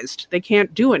paralyzed. They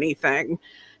can't do anything.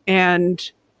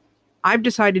 And I've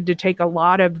decided to take a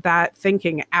lot of that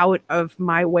thinking out of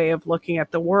my way of looking at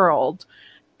the world.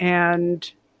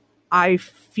 And I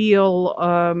feel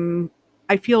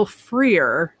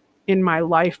freer in my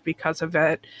life because of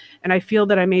it. And I feel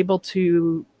that I'm able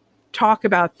to talk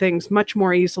about things much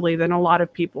more easily than a lot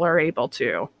of people are able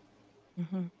to.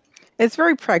 Mm-hmm. It's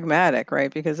very pragmatic,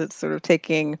 right? Because it's sort of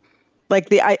taking, like,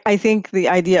 I think the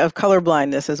idea of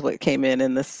colorblindness is what came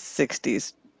in the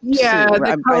 60s. Yeah,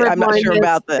 I'm not sure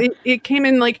about that. It came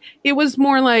in like, it was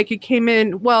more like it came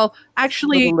in, well,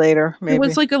 actually, a little later, maybe. It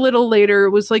was like a little later. It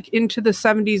was like into the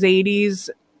 70s, 80s.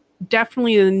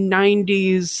 Definitely the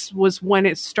 90s was when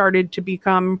it started to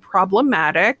become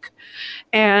problematic.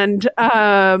 And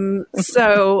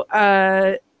so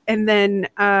it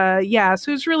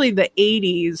was really the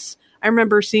 80s. I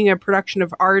remember seeing a production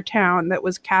of Our Town that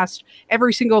was cast,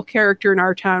 every single character in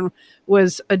Our Town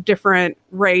was a different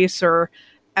race or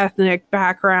ethnic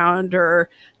background or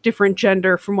different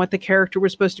gender from what the character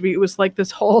was supposed to be. It was like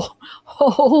this whole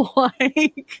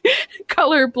like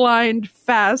colorblind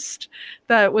fest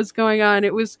that was going on.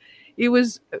 It was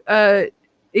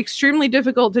extremely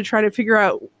difficult to try to figure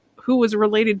out who was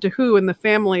related to who in the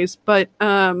families, but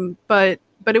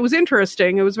it was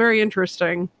interesting. It was very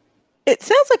interesting. It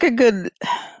sounds like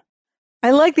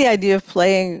I like the idea of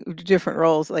playing different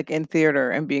roles, like in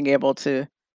theater, and being able to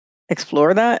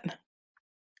explore that.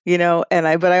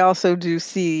 But I also do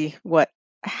see what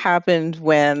happened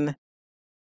when,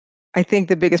 I think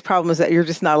the biggest problem is that you're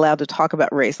just not allowed to talk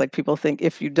about race. Like, people think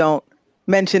if you don't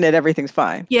mention it, everything's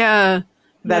fine. Yeah.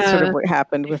 That's sort of what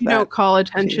happened with that. You don't call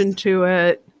attention to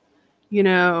it,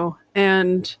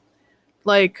 and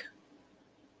like,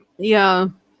 yeah,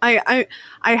 I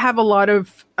have a lot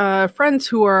of friends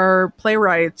who are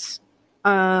playwrights,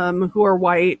 who are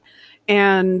white,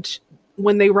 and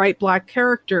when they write Black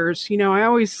characters, I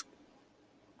always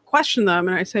question them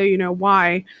and I say,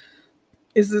 why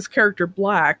is this character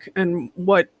Black, and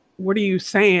what are you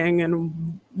saying,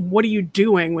 and what are you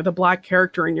doing with a Black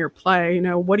character in your play?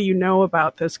 What do you know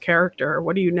about this character?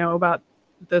 What do you know about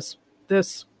this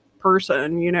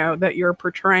person, that you're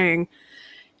portraying?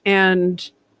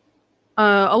 And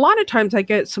a lot of times I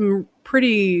get some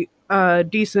pretty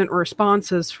decent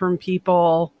responses from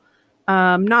people,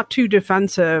 not too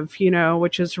defensive,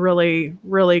 which is really,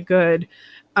 really good.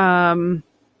 But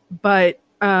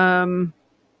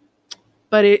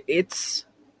it's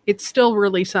still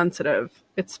really sensitive.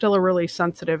 it's still a really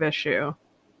sensitive issue.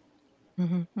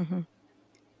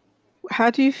 How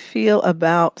do you feel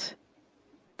about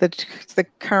the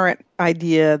current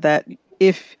idea that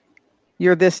if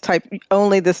you're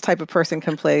only this type of person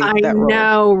can play that role? I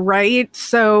know, right?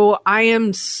 So I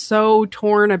am so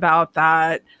torn about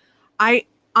that. I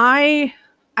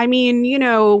mean,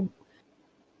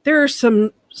 there are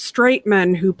some straight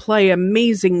men who play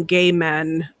amazing gay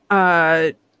men,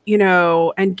 and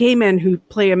gay men who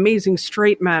play amazing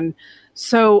straight men.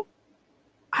 So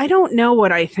I don't know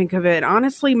what I think of it.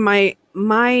 Honestly,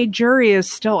 my jury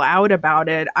is still out about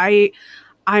it.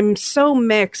 I'm so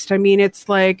mixed. I mean, it's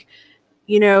like,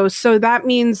 so that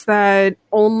means that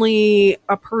only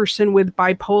a person with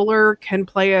bipolar can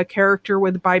play a character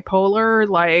with bipolar.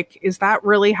 Like, is that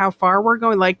really how far we're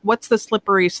going? Like, what's the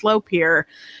slippery slope here?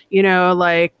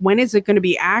 Like, when is it going to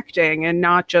be acting and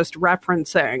not just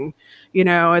referencing?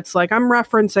 It's like I'm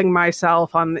referencing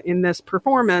myself in this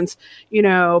performance,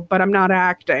 but I'm not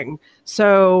acting.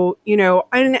 So,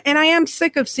 and I am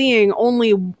sick of seeing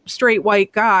only straight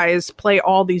white guys play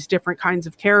all these different kinds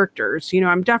of characters.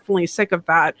 I'm definitely sick of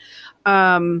that.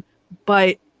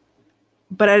 But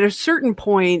at a certain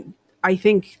point, I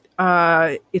think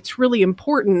it's really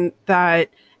important that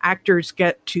actors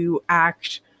get to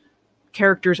act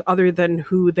characters other than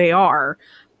who they are,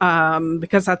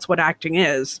 because that's what acting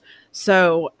is.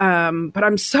 So, but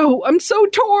I'm so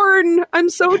torn. I'm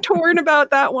so torn about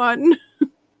that one.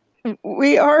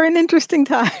 We are in interesting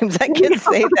times. I can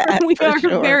say that. We are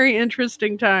sure. Very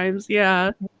interesting times.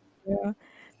 Yeah.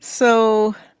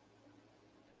 So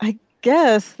I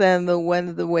guess then one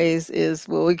of the ways is,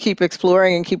 we keep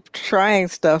exploring and keep trying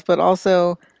stuff, but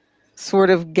also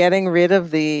sort of getting rid of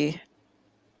the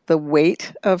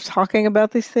weight of talking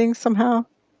about these things somehow.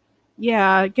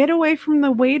 Yeah, get away from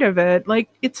the weight of it. Like,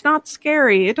 it's not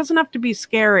scary. It doesn't have to be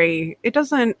scary. It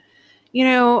doesn't,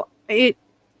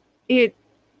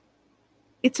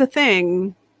 it's a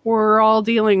thing. We're all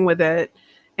dealing with it.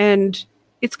 And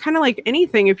it's kind of like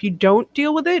anything. If you don't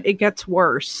deal with it, it gets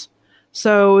worse.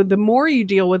 So the more you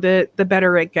deal with it, the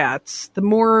better it gets. The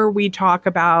more we talk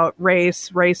about race,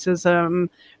 racism,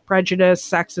 prejudice,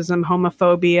 sexism,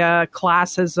 homophobia,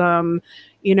 classism,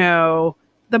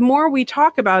 the more we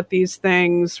talk about these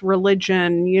things,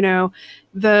 religion,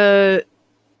 the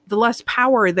less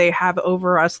power they have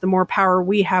over us, the more power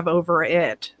we have over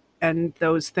it and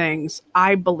those things.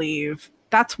 I believe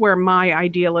that's where my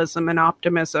idealism and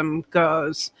optimism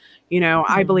goes.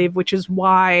 I believe, which is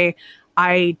why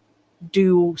I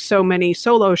do so many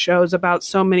solo shows about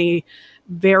so many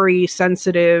very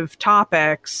sensitive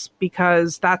topics,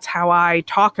 because that's how I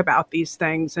talk about these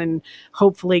things and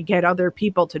hopefully get other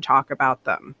people to talk about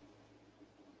them.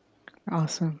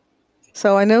 Awesome.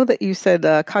 So I know that you said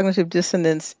cognitive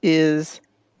dissonance is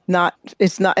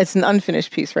it's an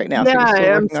unfinished piece right now. Yeah,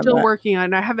 so I'm still working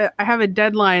on it. I have a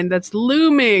deadline that's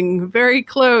looming very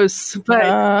close,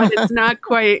 but it's not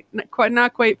quite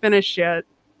finished yet.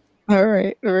 All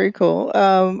right. Very cool.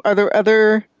 Are there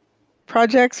other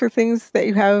projects or things that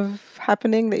you have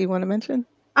happening that you want to mention?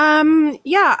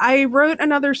 Yeah, I wrote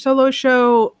another solo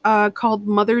show called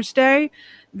Mother's Day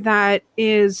that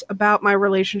is about my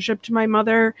relationship to my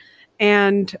mother,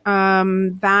 and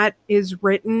that is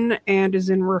written and is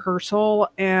in rehearsal,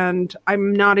 and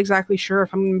I'm not exactly sure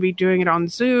if I'm going to be doing it on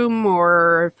Zoom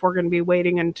or if we're going to be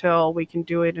waiting until we can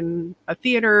do it in a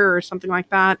theater or something like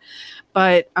that,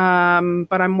 but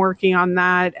I'm working on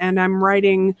that, and I'm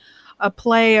writing a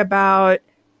play about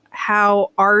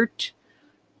how art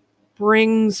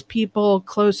brings people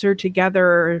closer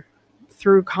together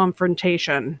through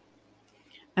confrontation.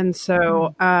 And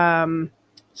so,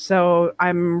 so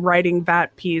I'm writing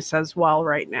that piece as well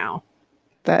right now.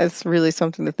 That's really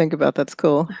something to think about. That's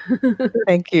cool.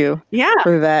 Thank you. Yeah.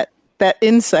 For that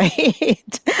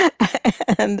insight.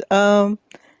 And so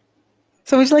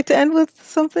would you like to end with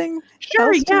something?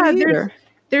 Sure. Yeah.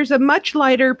 There's a much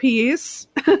lighter piece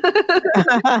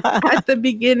at the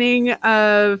beginning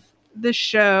of the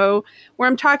show where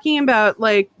I'm talking about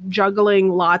like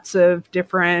juggling lots of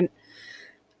different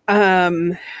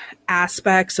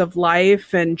aspects of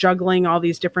life and juggling all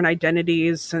these different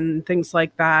identities and things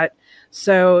like that.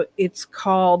 So it's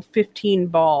called 15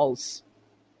 Balls.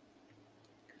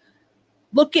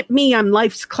 Look at me, I'm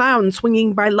life's clown,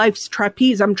 swinging by life's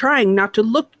trapeze. I'm trying not to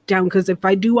look down, because if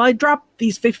I do, I drop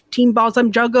these 15 balls.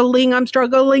 I'm juggling, I'm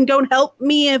struggling. Don't help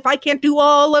me. If I can't do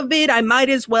all of it, I might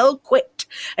as well quit.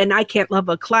 and I can't love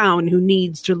a clown who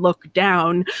needs to look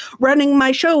down. Running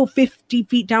my show 50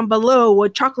 feet down below, a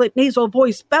chocolate nasal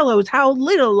voice bellows how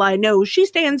little I know. She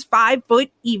stands 5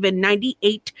 foot even,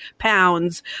 98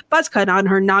 pounds. Buzz cut on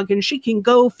her noggin, she can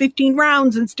go 15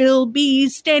 rounds and still be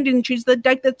standing. She's the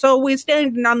dyke that's always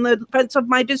standing on the fence of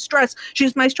my distress.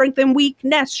 She's my strength and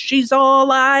weakness, she's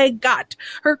all I got.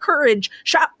 Her courage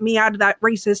shot me out of that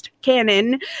racist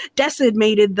cannon,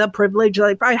 decimated the privilege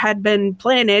life I had been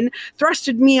planning,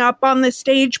 thrusted me up on the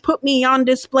stage, put me on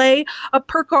display, a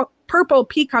purple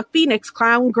peacock phoenix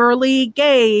clown, girly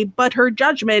gay, but her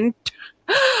judgment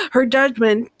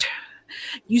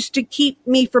used to keep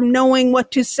me from knowing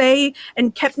what to say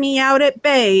and kept me out at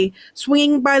bay,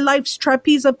 swinging by life's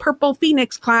trapeze, a purple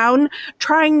phoenix clown,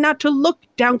 trying not to look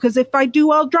down, because if I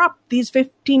do, I'll drop these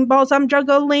 15 balls I'm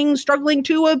juggling, struggling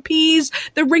to appease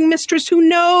the ring mistress who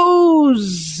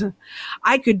knows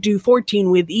I could do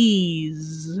 14 with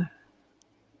ease.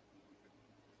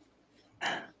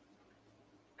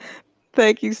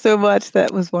 Thank you so much.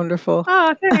 That was wonderful.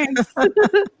 Oh, thanks.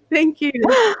 Thank you.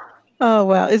 Oh,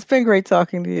 wow. It's been great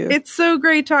talking to you. It's so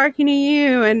great talking to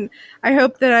you, and I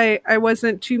hope that I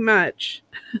wasn't too much.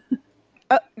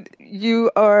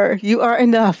 You are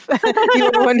enough.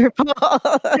 You are wonderful.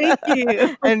 Thank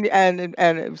you. And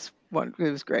it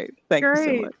was great. Thank you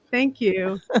so much. Thank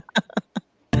you.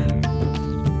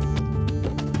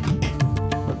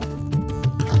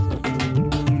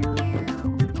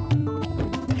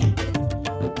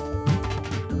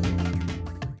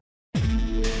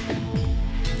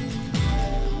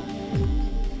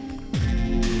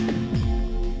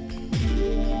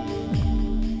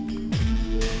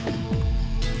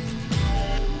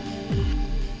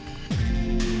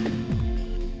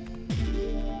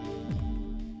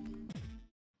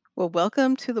 Well,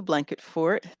 welcome to the Blanket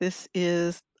Fort. This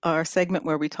is our segment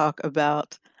where we talk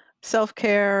about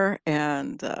self-care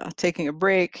and taking a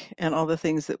break and all the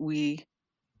things that we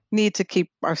need to keep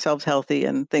ourselves healthy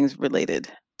and things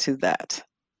related to that.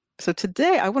 So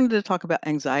today I wanted to talk about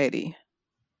anxiety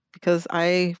because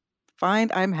I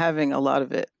find I'm having a lot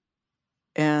of it.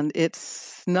 And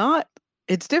it's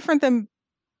different than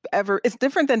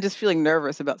just feeling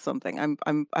nervous about something.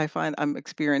 I find I'm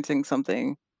experiencing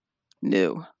something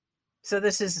new. So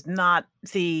this is not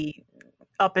the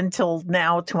up until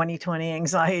now 2020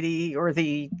 anxiety or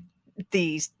the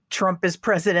Trump is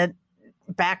president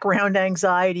background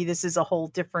anxiety. This is a whole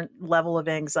different level of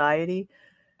anxiety.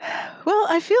 Well,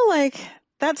 I feel like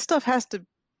that stuff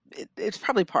it's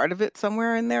probably part of it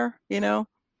somewhere in there, you know.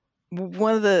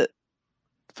 One of the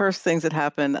first things that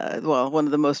happened, one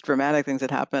of the most dramatic things that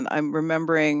happened, I'm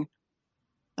remembering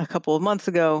a couple of months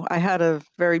ago, I had a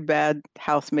very bad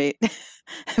housemate,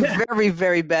 very,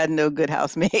 very bad, no good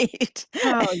housemate.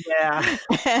 Oh, yeah.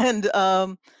 And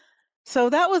so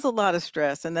that was a lot of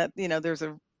stress. And that, you know,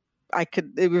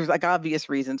 it was like obvious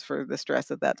reasons for the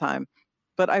stress at that time.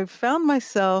 But I found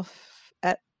myself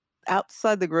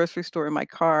outside the grocery store in my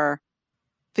car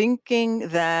thinking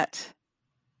that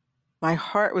my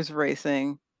heart was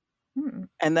racing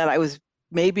and that I was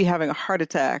maybe having a heart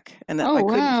attack and that I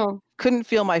couldn't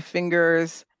feel my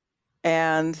fingers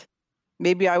and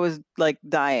maybe I was like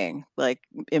dying, like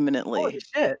imminently. Holy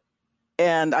shit.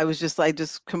 And I was just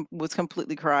was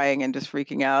completely crying and just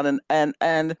freaking out.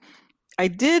 And I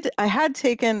had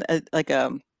taken a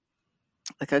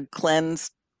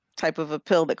cleanse type of a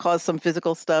pill that caused some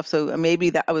physical stuff. So maybe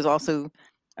that I was also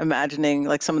imagining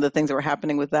like some of the things that were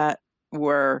happening with that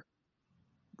were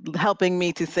helping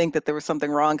me to think that there was something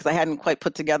wrong because I hadn't quite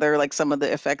put together like some of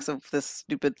the effects of this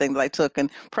stupid thing that I took and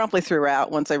promptly threw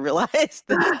out once I realized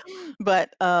that.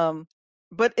 But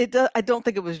I don't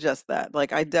think it was just that.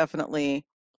 Like I definitely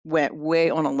went way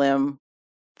on a limb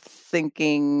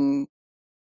thinking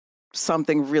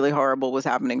something really horrible was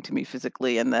happening to me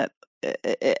physically and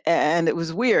it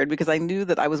was weird because I knew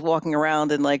that I was walking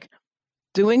around and like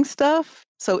doing stuff.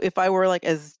 So if I were like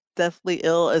as deathly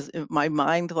ill as my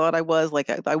mind thought I was, like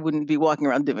I wouldn't be walking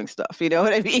around doing stuff. You know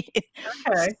what I mean?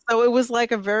 Okay. So it was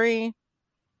like a very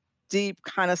deep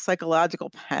kind of psychological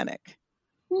panic.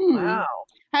 Wow.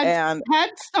 Had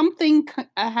something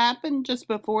happened just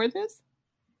before this?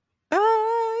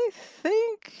 I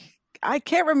think I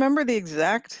can't remember the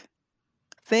exact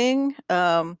thing.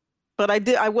 But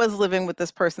I was living with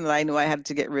this person that I knew I had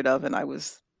to get rid of, and I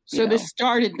was. So this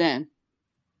started then.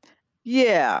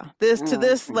 Yeah, to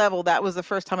this level, that was the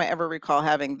first time I ever recall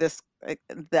having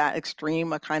that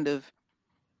extreme, a kind of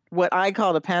what I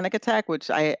called a panic attack,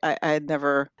 which I had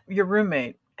never. Your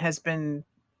roommate has been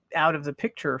out of the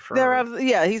picture for.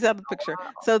 He's out of the picture.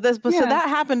 Wow. So so that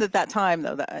happened at that time,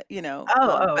 though. That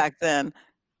back then,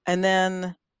 and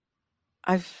then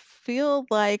feel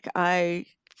like I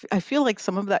feel like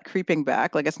some of that creeping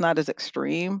back, like it's not as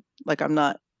extreme. Like I'm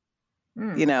not,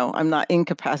 I'm not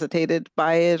incapacitated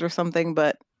by it or something,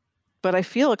 but I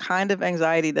feel a kind of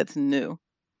anxiety that's new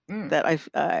that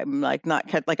I'm like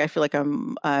I feel like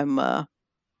I'm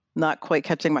not quite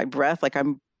catching my breath. Like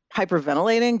I'm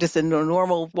hyperventilating just in a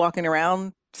normal walking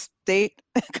around state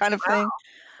kind of thing.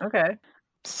 Okay.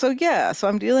 So yeah, so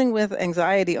I'm dealing with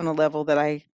anxiety on a level that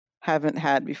I haven't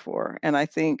had before. And I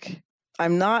think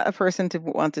I'm not a person to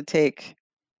want to take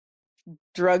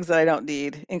drugs that I don't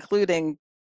need, including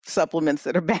supplements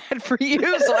that are bad for you.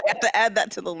 So I have to add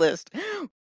that to the list.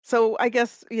 So I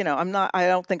guess, I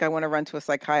don't think I want to run to a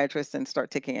psychiatrist and start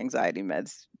taking anxiety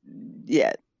meds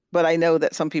yet. But I know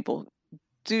that some people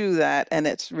do that and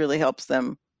it really helps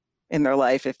them in their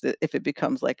life if it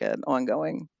becomes like an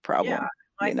ongoing problem. Yeah,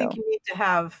 I think you need to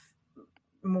have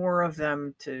more of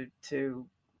them to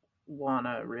want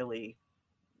to really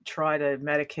try to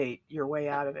medicate your way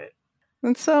out of it.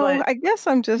 And so I guess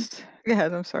I'm just, go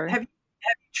ahead, I'm sorry. Have you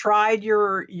tried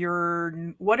your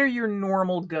what are your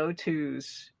normal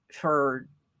go-tos for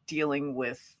dealing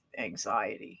with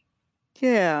anxiety?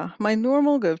 Yeah, my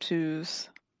normal go-tos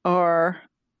are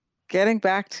getting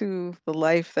back to the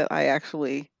life that I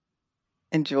actually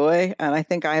enjoy. And I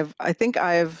think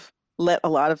I've let a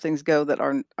lot of things go that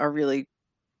are really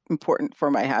important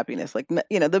for my happiness. Like,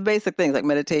 the basic things like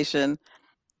meditation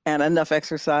and enough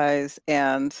exercise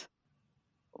and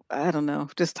I don't know,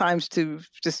 just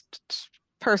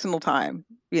personal time,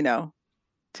 to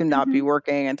not be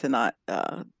working and to not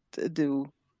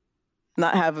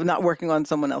not working on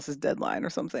someone else's deadline or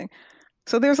something.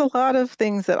 So there's a lot of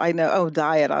things that I know. Oh,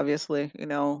 diet, obviously,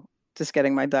 just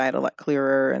getting my diet a lot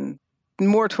clearer and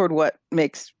more toward what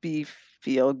makes me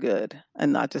feel good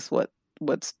and not just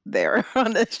what's there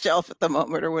on the shelf at the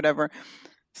moment or whatever.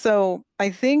 So I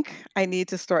think I need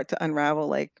to start to unravel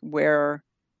like where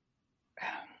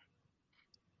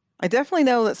I definitely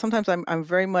know that sometimes I'm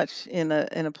very much in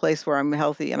a place where I'm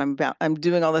healthy and I'm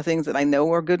doing all the things that I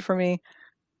know are good for me,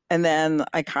 and then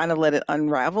I kind of let it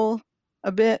unravel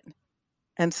a bit,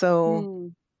 and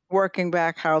so working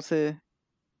back how to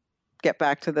get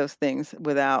back to those things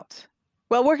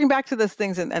working back to those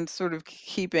things and sort of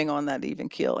keeping on that even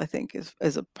keel, I think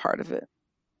is a part of it,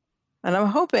 and I'm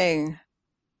hoping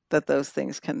that those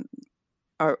things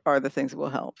are the things that will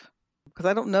help because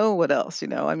I don't know what else.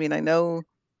 I mean, I know.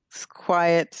 It's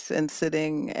quiet and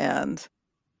sitting and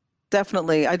I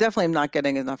definitely am not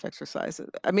getting enough exercise.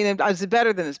 I mean, it's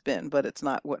better than it's been, but it's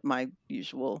not what my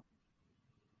usual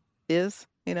is,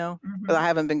 But I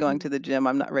haven't been going to the gym.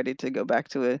 I'm not ready to go back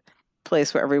to a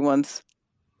place where everyone's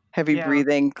heavy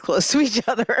breathing close to each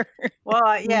other.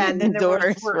 Well, yeah, and then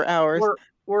indoors for hours.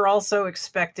 We're also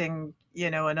expecting,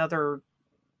 another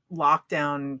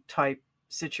lockdown type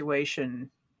situation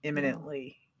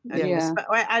imminently. Maybe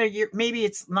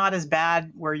it's not as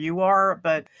bad where you are,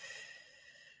 but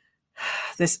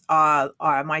this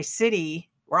my city,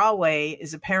 Rahway,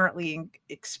 is apparently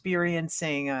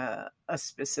experiencing a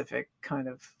specific kind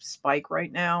of spike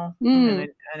right now. And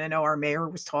I know our mayor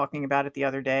was talking about it the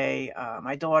other day.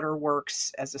 My daughter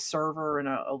works as a server in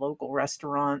a local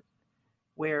restaurant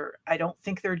where I don't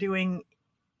think they're doing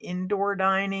indoor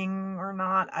dining or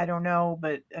not, I don't know,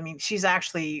 but I mean, she's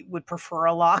actually would prefer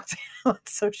a lockdown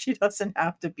so she doesn't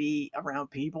have to be around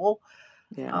people.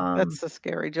 Yeah, that's a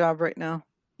scary job right now.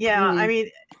 Yeah, I mean,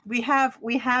 we have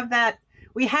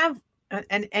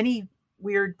and any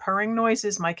weird purring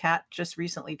noises. My cat just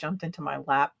recently jumped into my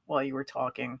lap while you were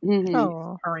talking,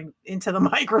 purring into the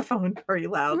microphone very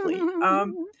loudly.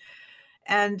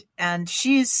 And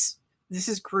this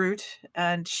is Groot,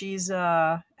 and she's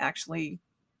actually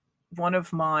one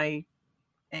of my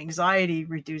anxiety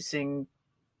reducing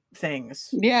things.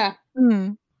 Yeah.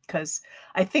 Because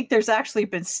I think there's actually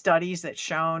been studies that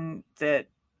shown that,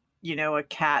 a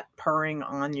cat purring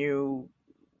on you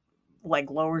like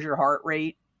lowers your heart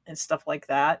rate and stuff like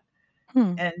that.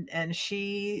 And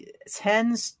she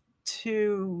tends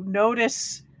to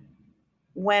notice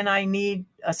when I need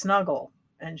a snuggle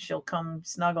and she'll come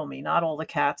snuggle me. Not all the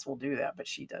cats will do that, but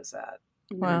she does that.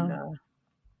 Wow.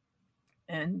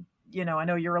 And I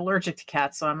know you're allergic to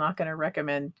cats, so I'm not going to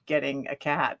recommend getting a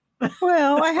cat.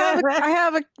 Well, I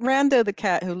have a Rando the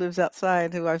cat who lives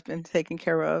outside who I've been taking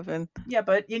care of, and yeah,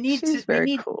 but you need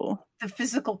cool. The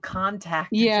physical contact.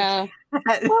 Yeah.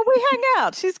 Well, we hang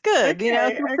out. She's good.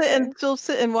 She'll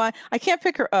sit and whine. I can't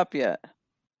pick her up yet,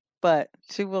 but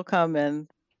she will come and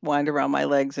wind around my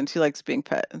legs, and she likes being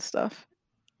pet and stuff.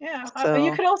 Yeah, so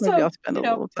you could also spend a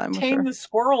little time tame the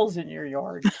squirrels in your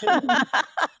yard too.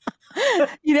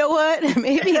 You know what?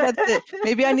 Maybe that's it.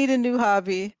 Maybe I need a new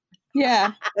hobby.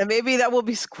 Yeah. And maybe that will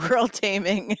be squirrel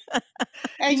taming.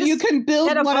 And Just you can build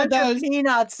Get a one of bunch those. of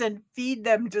peanuts and feed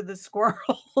them to the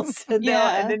squirrels, and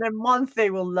Yeah. and in a month they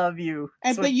will love you.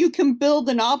 But you can build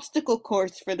an obstacle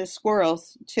course for the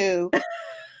squirrels too.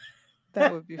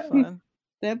 That would be fun.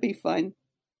 That'd be fun.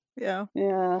 Yeah.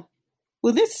 Yeah.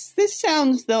 Well, this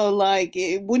sounds though like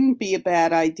it wouldn't be a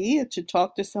bad idea to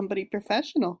talk to somebody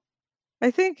professional. I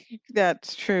think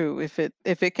that's true. If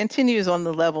it continues on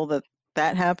the level that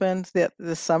happens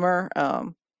this summer, I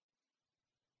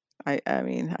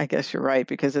mean, I guess you're right,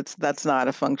 because that's not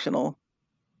a functional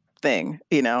thing,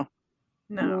 No.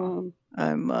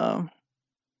 I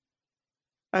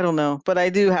don't know, but I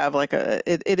do have like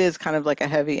it is kind of like a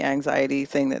heavy anxiety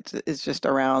thing that is just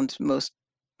around most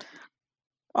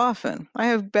often. I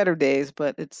have better days,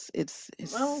 but it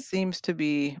seems to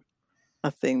be a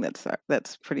thing that's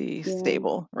pretty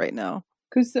stable right now.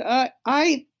 Because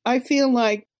I feel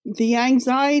like the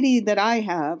anxiety that I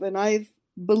have, and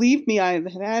believe me,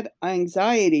 I've had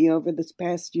anxiety over this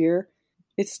past year.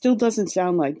 It still doesn't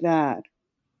sound like that.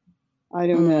 I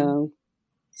don't know.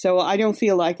 So I don't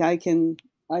feel like I can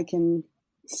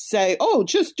say, oh,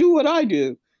 just do what I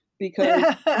do,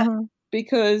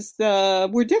 because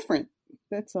we're different.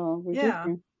 That's all. We're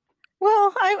different.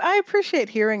 Well, I appreciate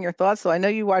hearing your thoughts, though. I know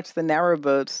you watch the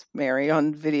narrowboats, Mary,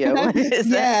 on video. Is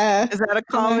that a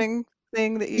calming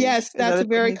thing that you? Yes, that's a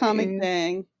very calming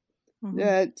thing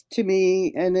to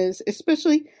me, and is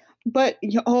especially. But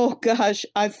oh gosh,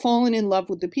 I've fallen in love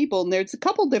with the people, and there's a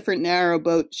couple different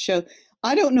narrowboat shows.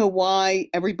 I don't know why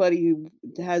everybody who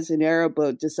has a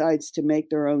narrowboat decides to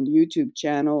make their own YouTube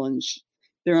channel and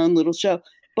their own little show.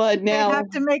 But now they have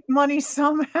to make money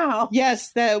somehow.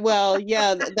 Yes,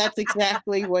 that's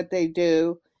exactly what they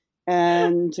do.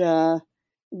 And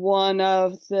one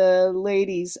of the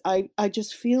ladies, I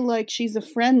just feel like she's a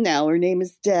friend now. Her name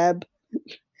is Deb,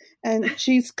 and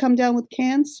she's come down with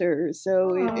cancer. So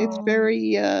it's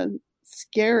very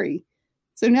scary.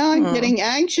 So now I'm getting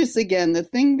anxious again. The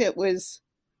thing that was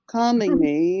calming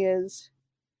me is,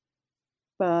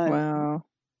 but wow,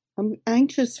 I'm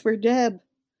anxious for Deb.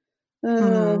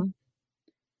 Well,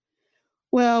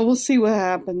 we'll see what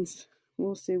happens.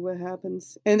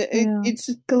 And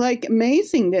it's like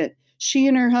amazing that she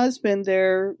and her husband,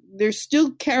 they're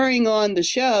still carrying on the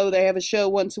show. They have a show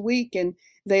once a week, and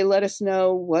they let us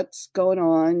know what's going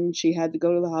on. She had to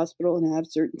go to the hospital and have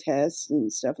certain tests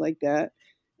and stuff like that.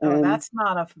 Oh, that's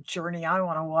not a journey I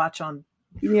want to watch on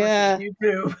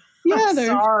YouTube. Yeah,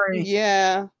 sorry.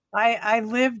 Yeah. I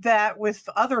lived that with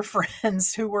other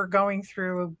friends who were going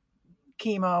through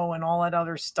chemo and all that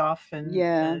other stuff.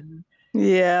 And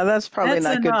that's probably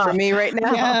not good for me right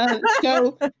now.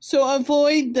 Yeah. So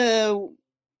avoid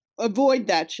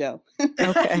that show.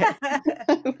 Okay.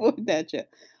 Avoid that show.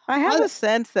 I have a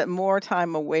sense that more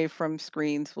time away from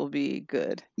screens will be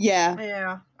good.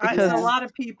 Yeah. Because a lot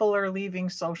of people are leaving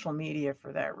social media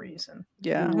for that reason.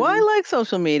 Yeah. Well, I like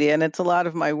social media, and it's a lot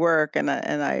of my work, and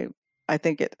I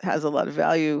think it has a lot of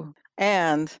value.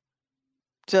 And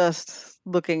just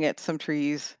looking at some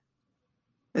trees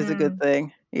is a good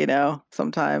thing,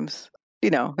 sometimes,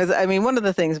 because I mean, one of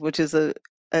the things which is a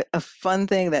fun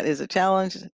thing that is a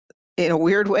challenge in a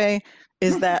weird way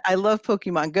is that I love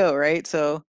Pokemon Go, right?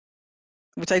 So,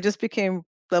 which I just became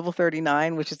level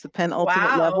 39, which is the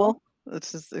penultimate level,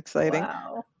 which is exciting.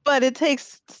 Wow. But it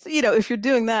takes, if you're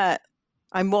doing that,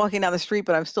 I'm walking down the street,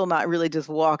 but I'm still not really just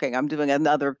walking. I'm doing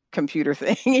another computer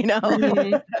thing,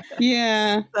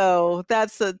 Yeah. So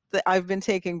I've been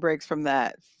taking breaks from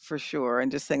that for sure,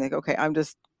 and just saying like, okay, I'm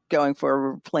just going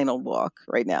for a plain old walk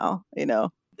right now,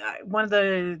 One of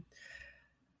the,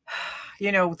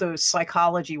 those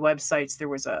psychology websites, there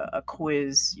was a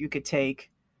quiz you could take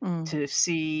to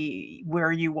see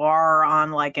where you are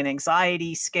on like an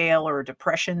anxiety scale or a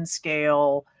depression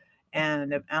scale.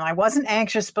 And I wasn't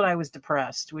anxious, but I was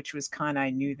depressed, which was I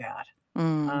knew that.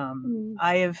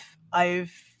 I've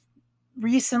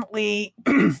recently,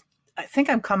 I think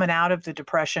I'm coming out of the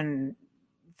depression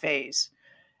phase,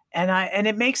 and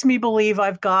it makes me believe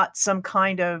I've got some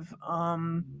kind of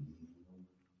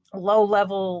low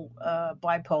level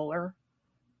bipolar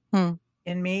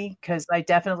in me, because I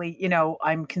definitely,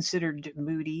 I'm considered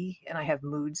moody and I have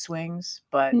mood swings,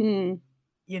 but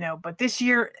but this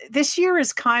year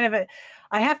is kind of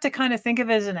I have to kind of think of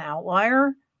it as an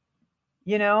outlier.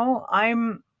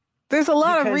 There's a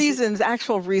lot of reasons,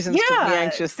 actual reasons to be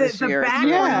anxious this year. It's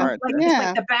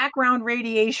like the background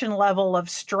radiation level of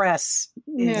stress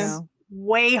is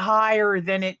way higher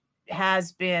than it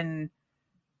has been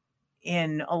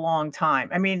in a long time.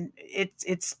 I mean,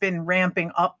 it's been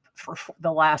ramping up for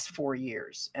the last 4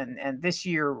 years, and this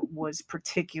year was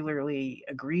particularly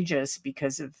egregious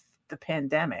because of the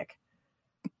pandemic.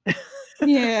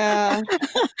 Yeah.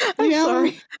 I'm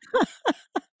sorry.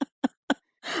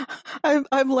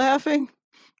 I'm laughing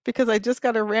because I just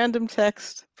got a random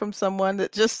text from someone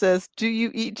that just says, "Do you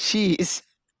eat cheese?"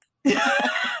 And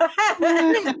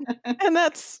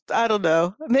that's, I don't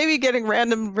know, maybe getting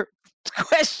random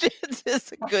questions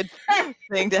is a good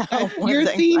thing to help Your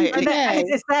one's theme anxiety. today.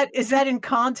 Is that in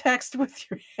context with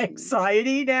your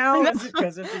anxiety now? Is it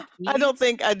because of the I don't cheese?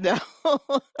 think I know.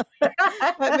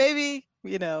 But maybe,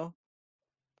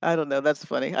 I don't know. That's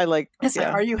funny. I like, It's like,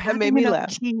 are you that made having me enough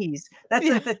laugh. cheese? That's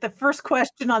Yeah. the first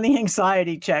question on the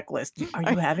anxiety checklist.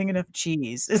 Are you having enough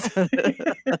cheese?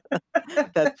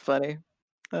 That's funny.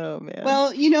 Oh man.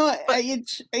 Well,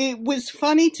 it was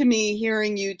funny to me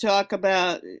hearing you talk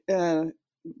about,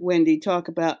 Wendy, talk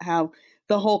about how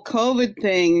the whole COVID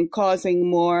thing causing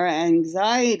more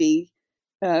anxiety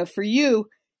for you.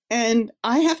 And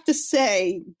I have to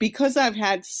say, because I've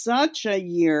had such a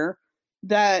year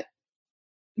that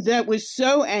was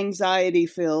so anxiety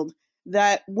filled,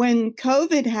 that when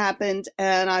COVID happened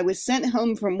and I was sent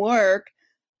home from work,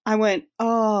 I went,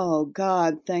 "Oh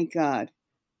God, thank God."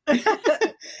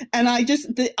 And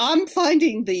I'm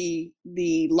finding the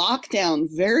lockdown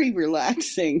very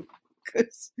relaxing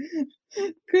because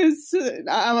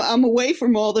I'm away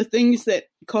from all the things that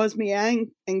cause me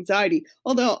anxiety.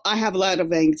 Although I have a lot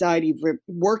of anxiety for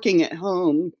working at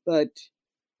home, but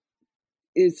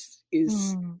is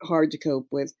hard to cope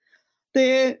with.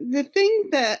 The thing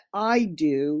that I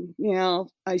do,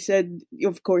 I said,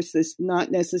 of course, this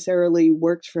not necessarily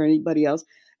works for anybody else.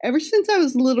 Ever since I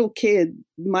was a little kid,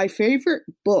 my favorite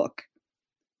book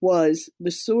was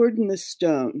The Sword and the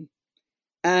Stone.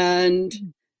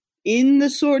 And in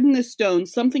The Sword and the Stone,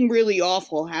 something really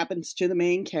awful happens to the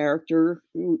main character.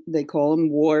 They call him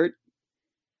Wart.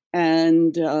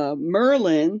 And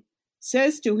Merlin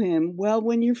says to him, well,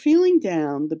 when you're feeling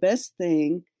down, the best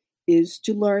thing is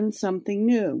to learn something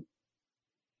new.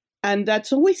 And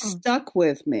that's always stuck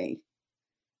with me.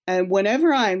 And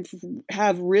whenever I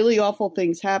have really awful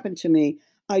things happen to me,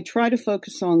 I try to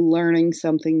focus on learning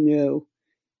something new.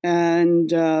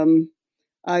 And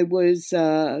I was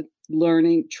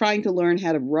trying to learn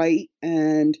how to write.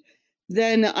 And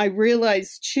then I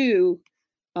realized, too,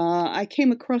 I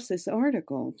came across this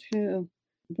article, too,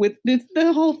 with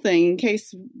the whole thing, in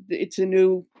case it's a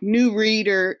new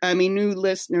listener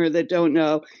that don't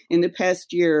know. In the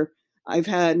past year, I've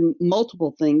had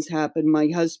multiple things happen. My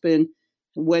husband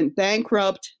went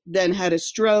bankrupt, then had a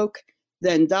stroke,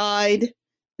 then died.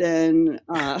 Then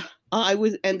I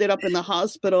ended up in the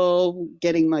hospital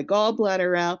getting my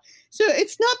gallbladder out. So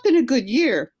it's not been a good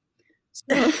year.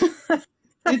 So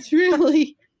it's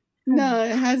really, no,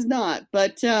 it has not.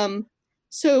 But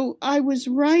so I was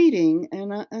writing,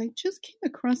 and I just came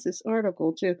across this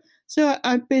article too. So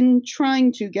I've been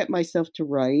trying to get myself to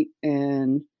write,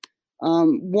 and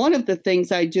one of the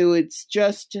things I do, it's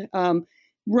just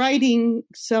writing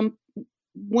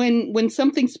when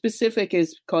something specific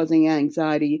is causing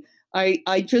anxiety.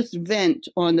 I just vent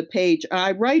on the page.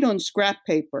 I write on scrap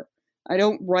paper. I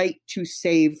don't write to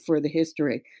save for the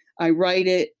history. I write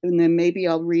it, and then maybe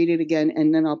I'll read it again,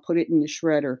 and then I'll put it in the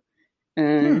shredder.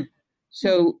 And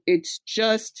so it's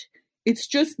just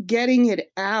getting it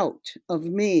out of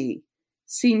me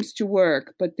seems to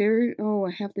work. But I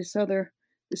have this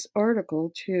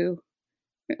article too.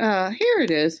 Here it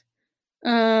is.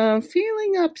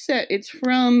 Feeling upset. It's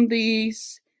from the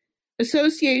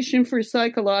Association for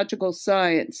Psychological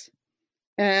Science.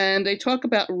 And they talk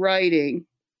about writing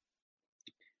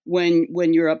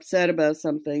when you're upset about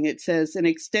something. It says an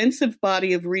extensive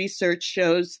body of research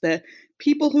shows that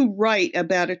people who write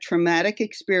about a traumatic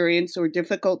experience or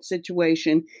difficult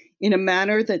situation in a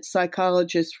manner that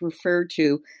psychologists refer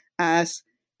to as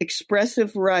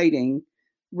expressive writing,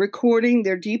 recording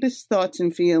their deepest thoughts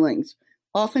and feelings,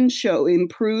 often show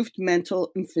improved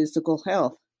mental and physical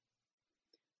health.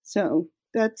 So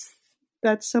that's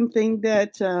something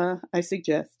that I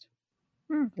suggest.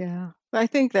 Yeah, I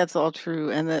think that's all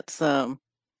true, and that's there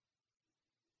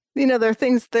are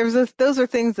things. Those are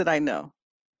things that I know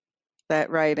that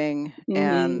writing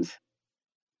and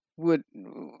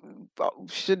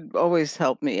should always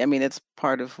help me. I mean, it's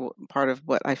part of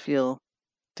what I feel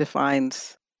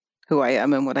defines who I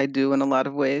am and what I do in a lot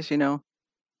of ways,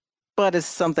 but it's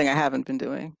something I haven't been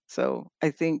doing. So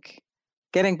I think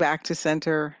getting back to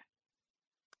center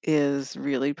is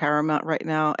really paramount right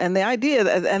now. And the idea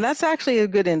and that's actually a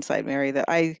good insight, Mary, that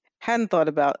I hadn't thought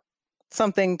about,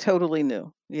 something totally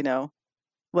new,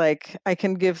 like I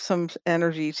can give some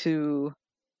energy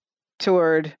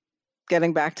toward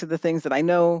getting back to the things that I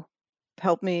know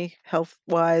help me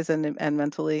health-wise and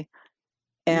mentally.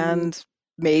 And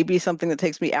maybe something that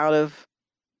takes me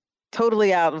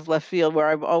totally out of left field, where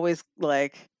I've always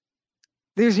like,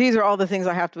 these are all the things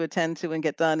I have to attend to and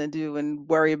get done and do and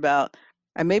worry about.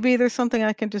 And maybe there's something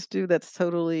I can just do that's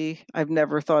totally, I've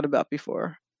never thought about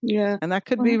before. Yeah. And that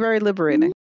could be very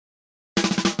liberating.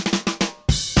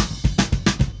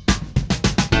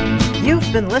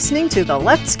 You've been listening to the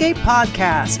Leftscape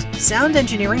Podcast. Sound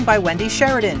engineering by Wendy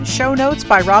Sheridan. Show notes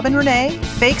by Robin Renee.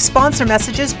 Fake sponsor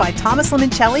messages by Thomas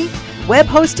Limoncelli. Web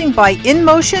hosting by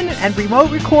InMotion and remote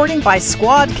recording by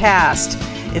Squadcast.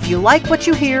 If you like what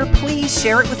you hear, please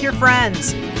share it with your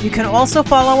friends. You can also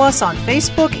follow us on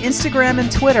Facebook, Instagram,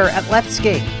 and Twitter at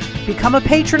Leftscape. Become a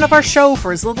patron of our show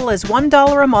for as little as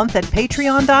 $1 a month at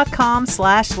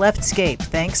patreon.com/Leftscape.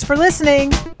 Thanks for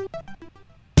listening.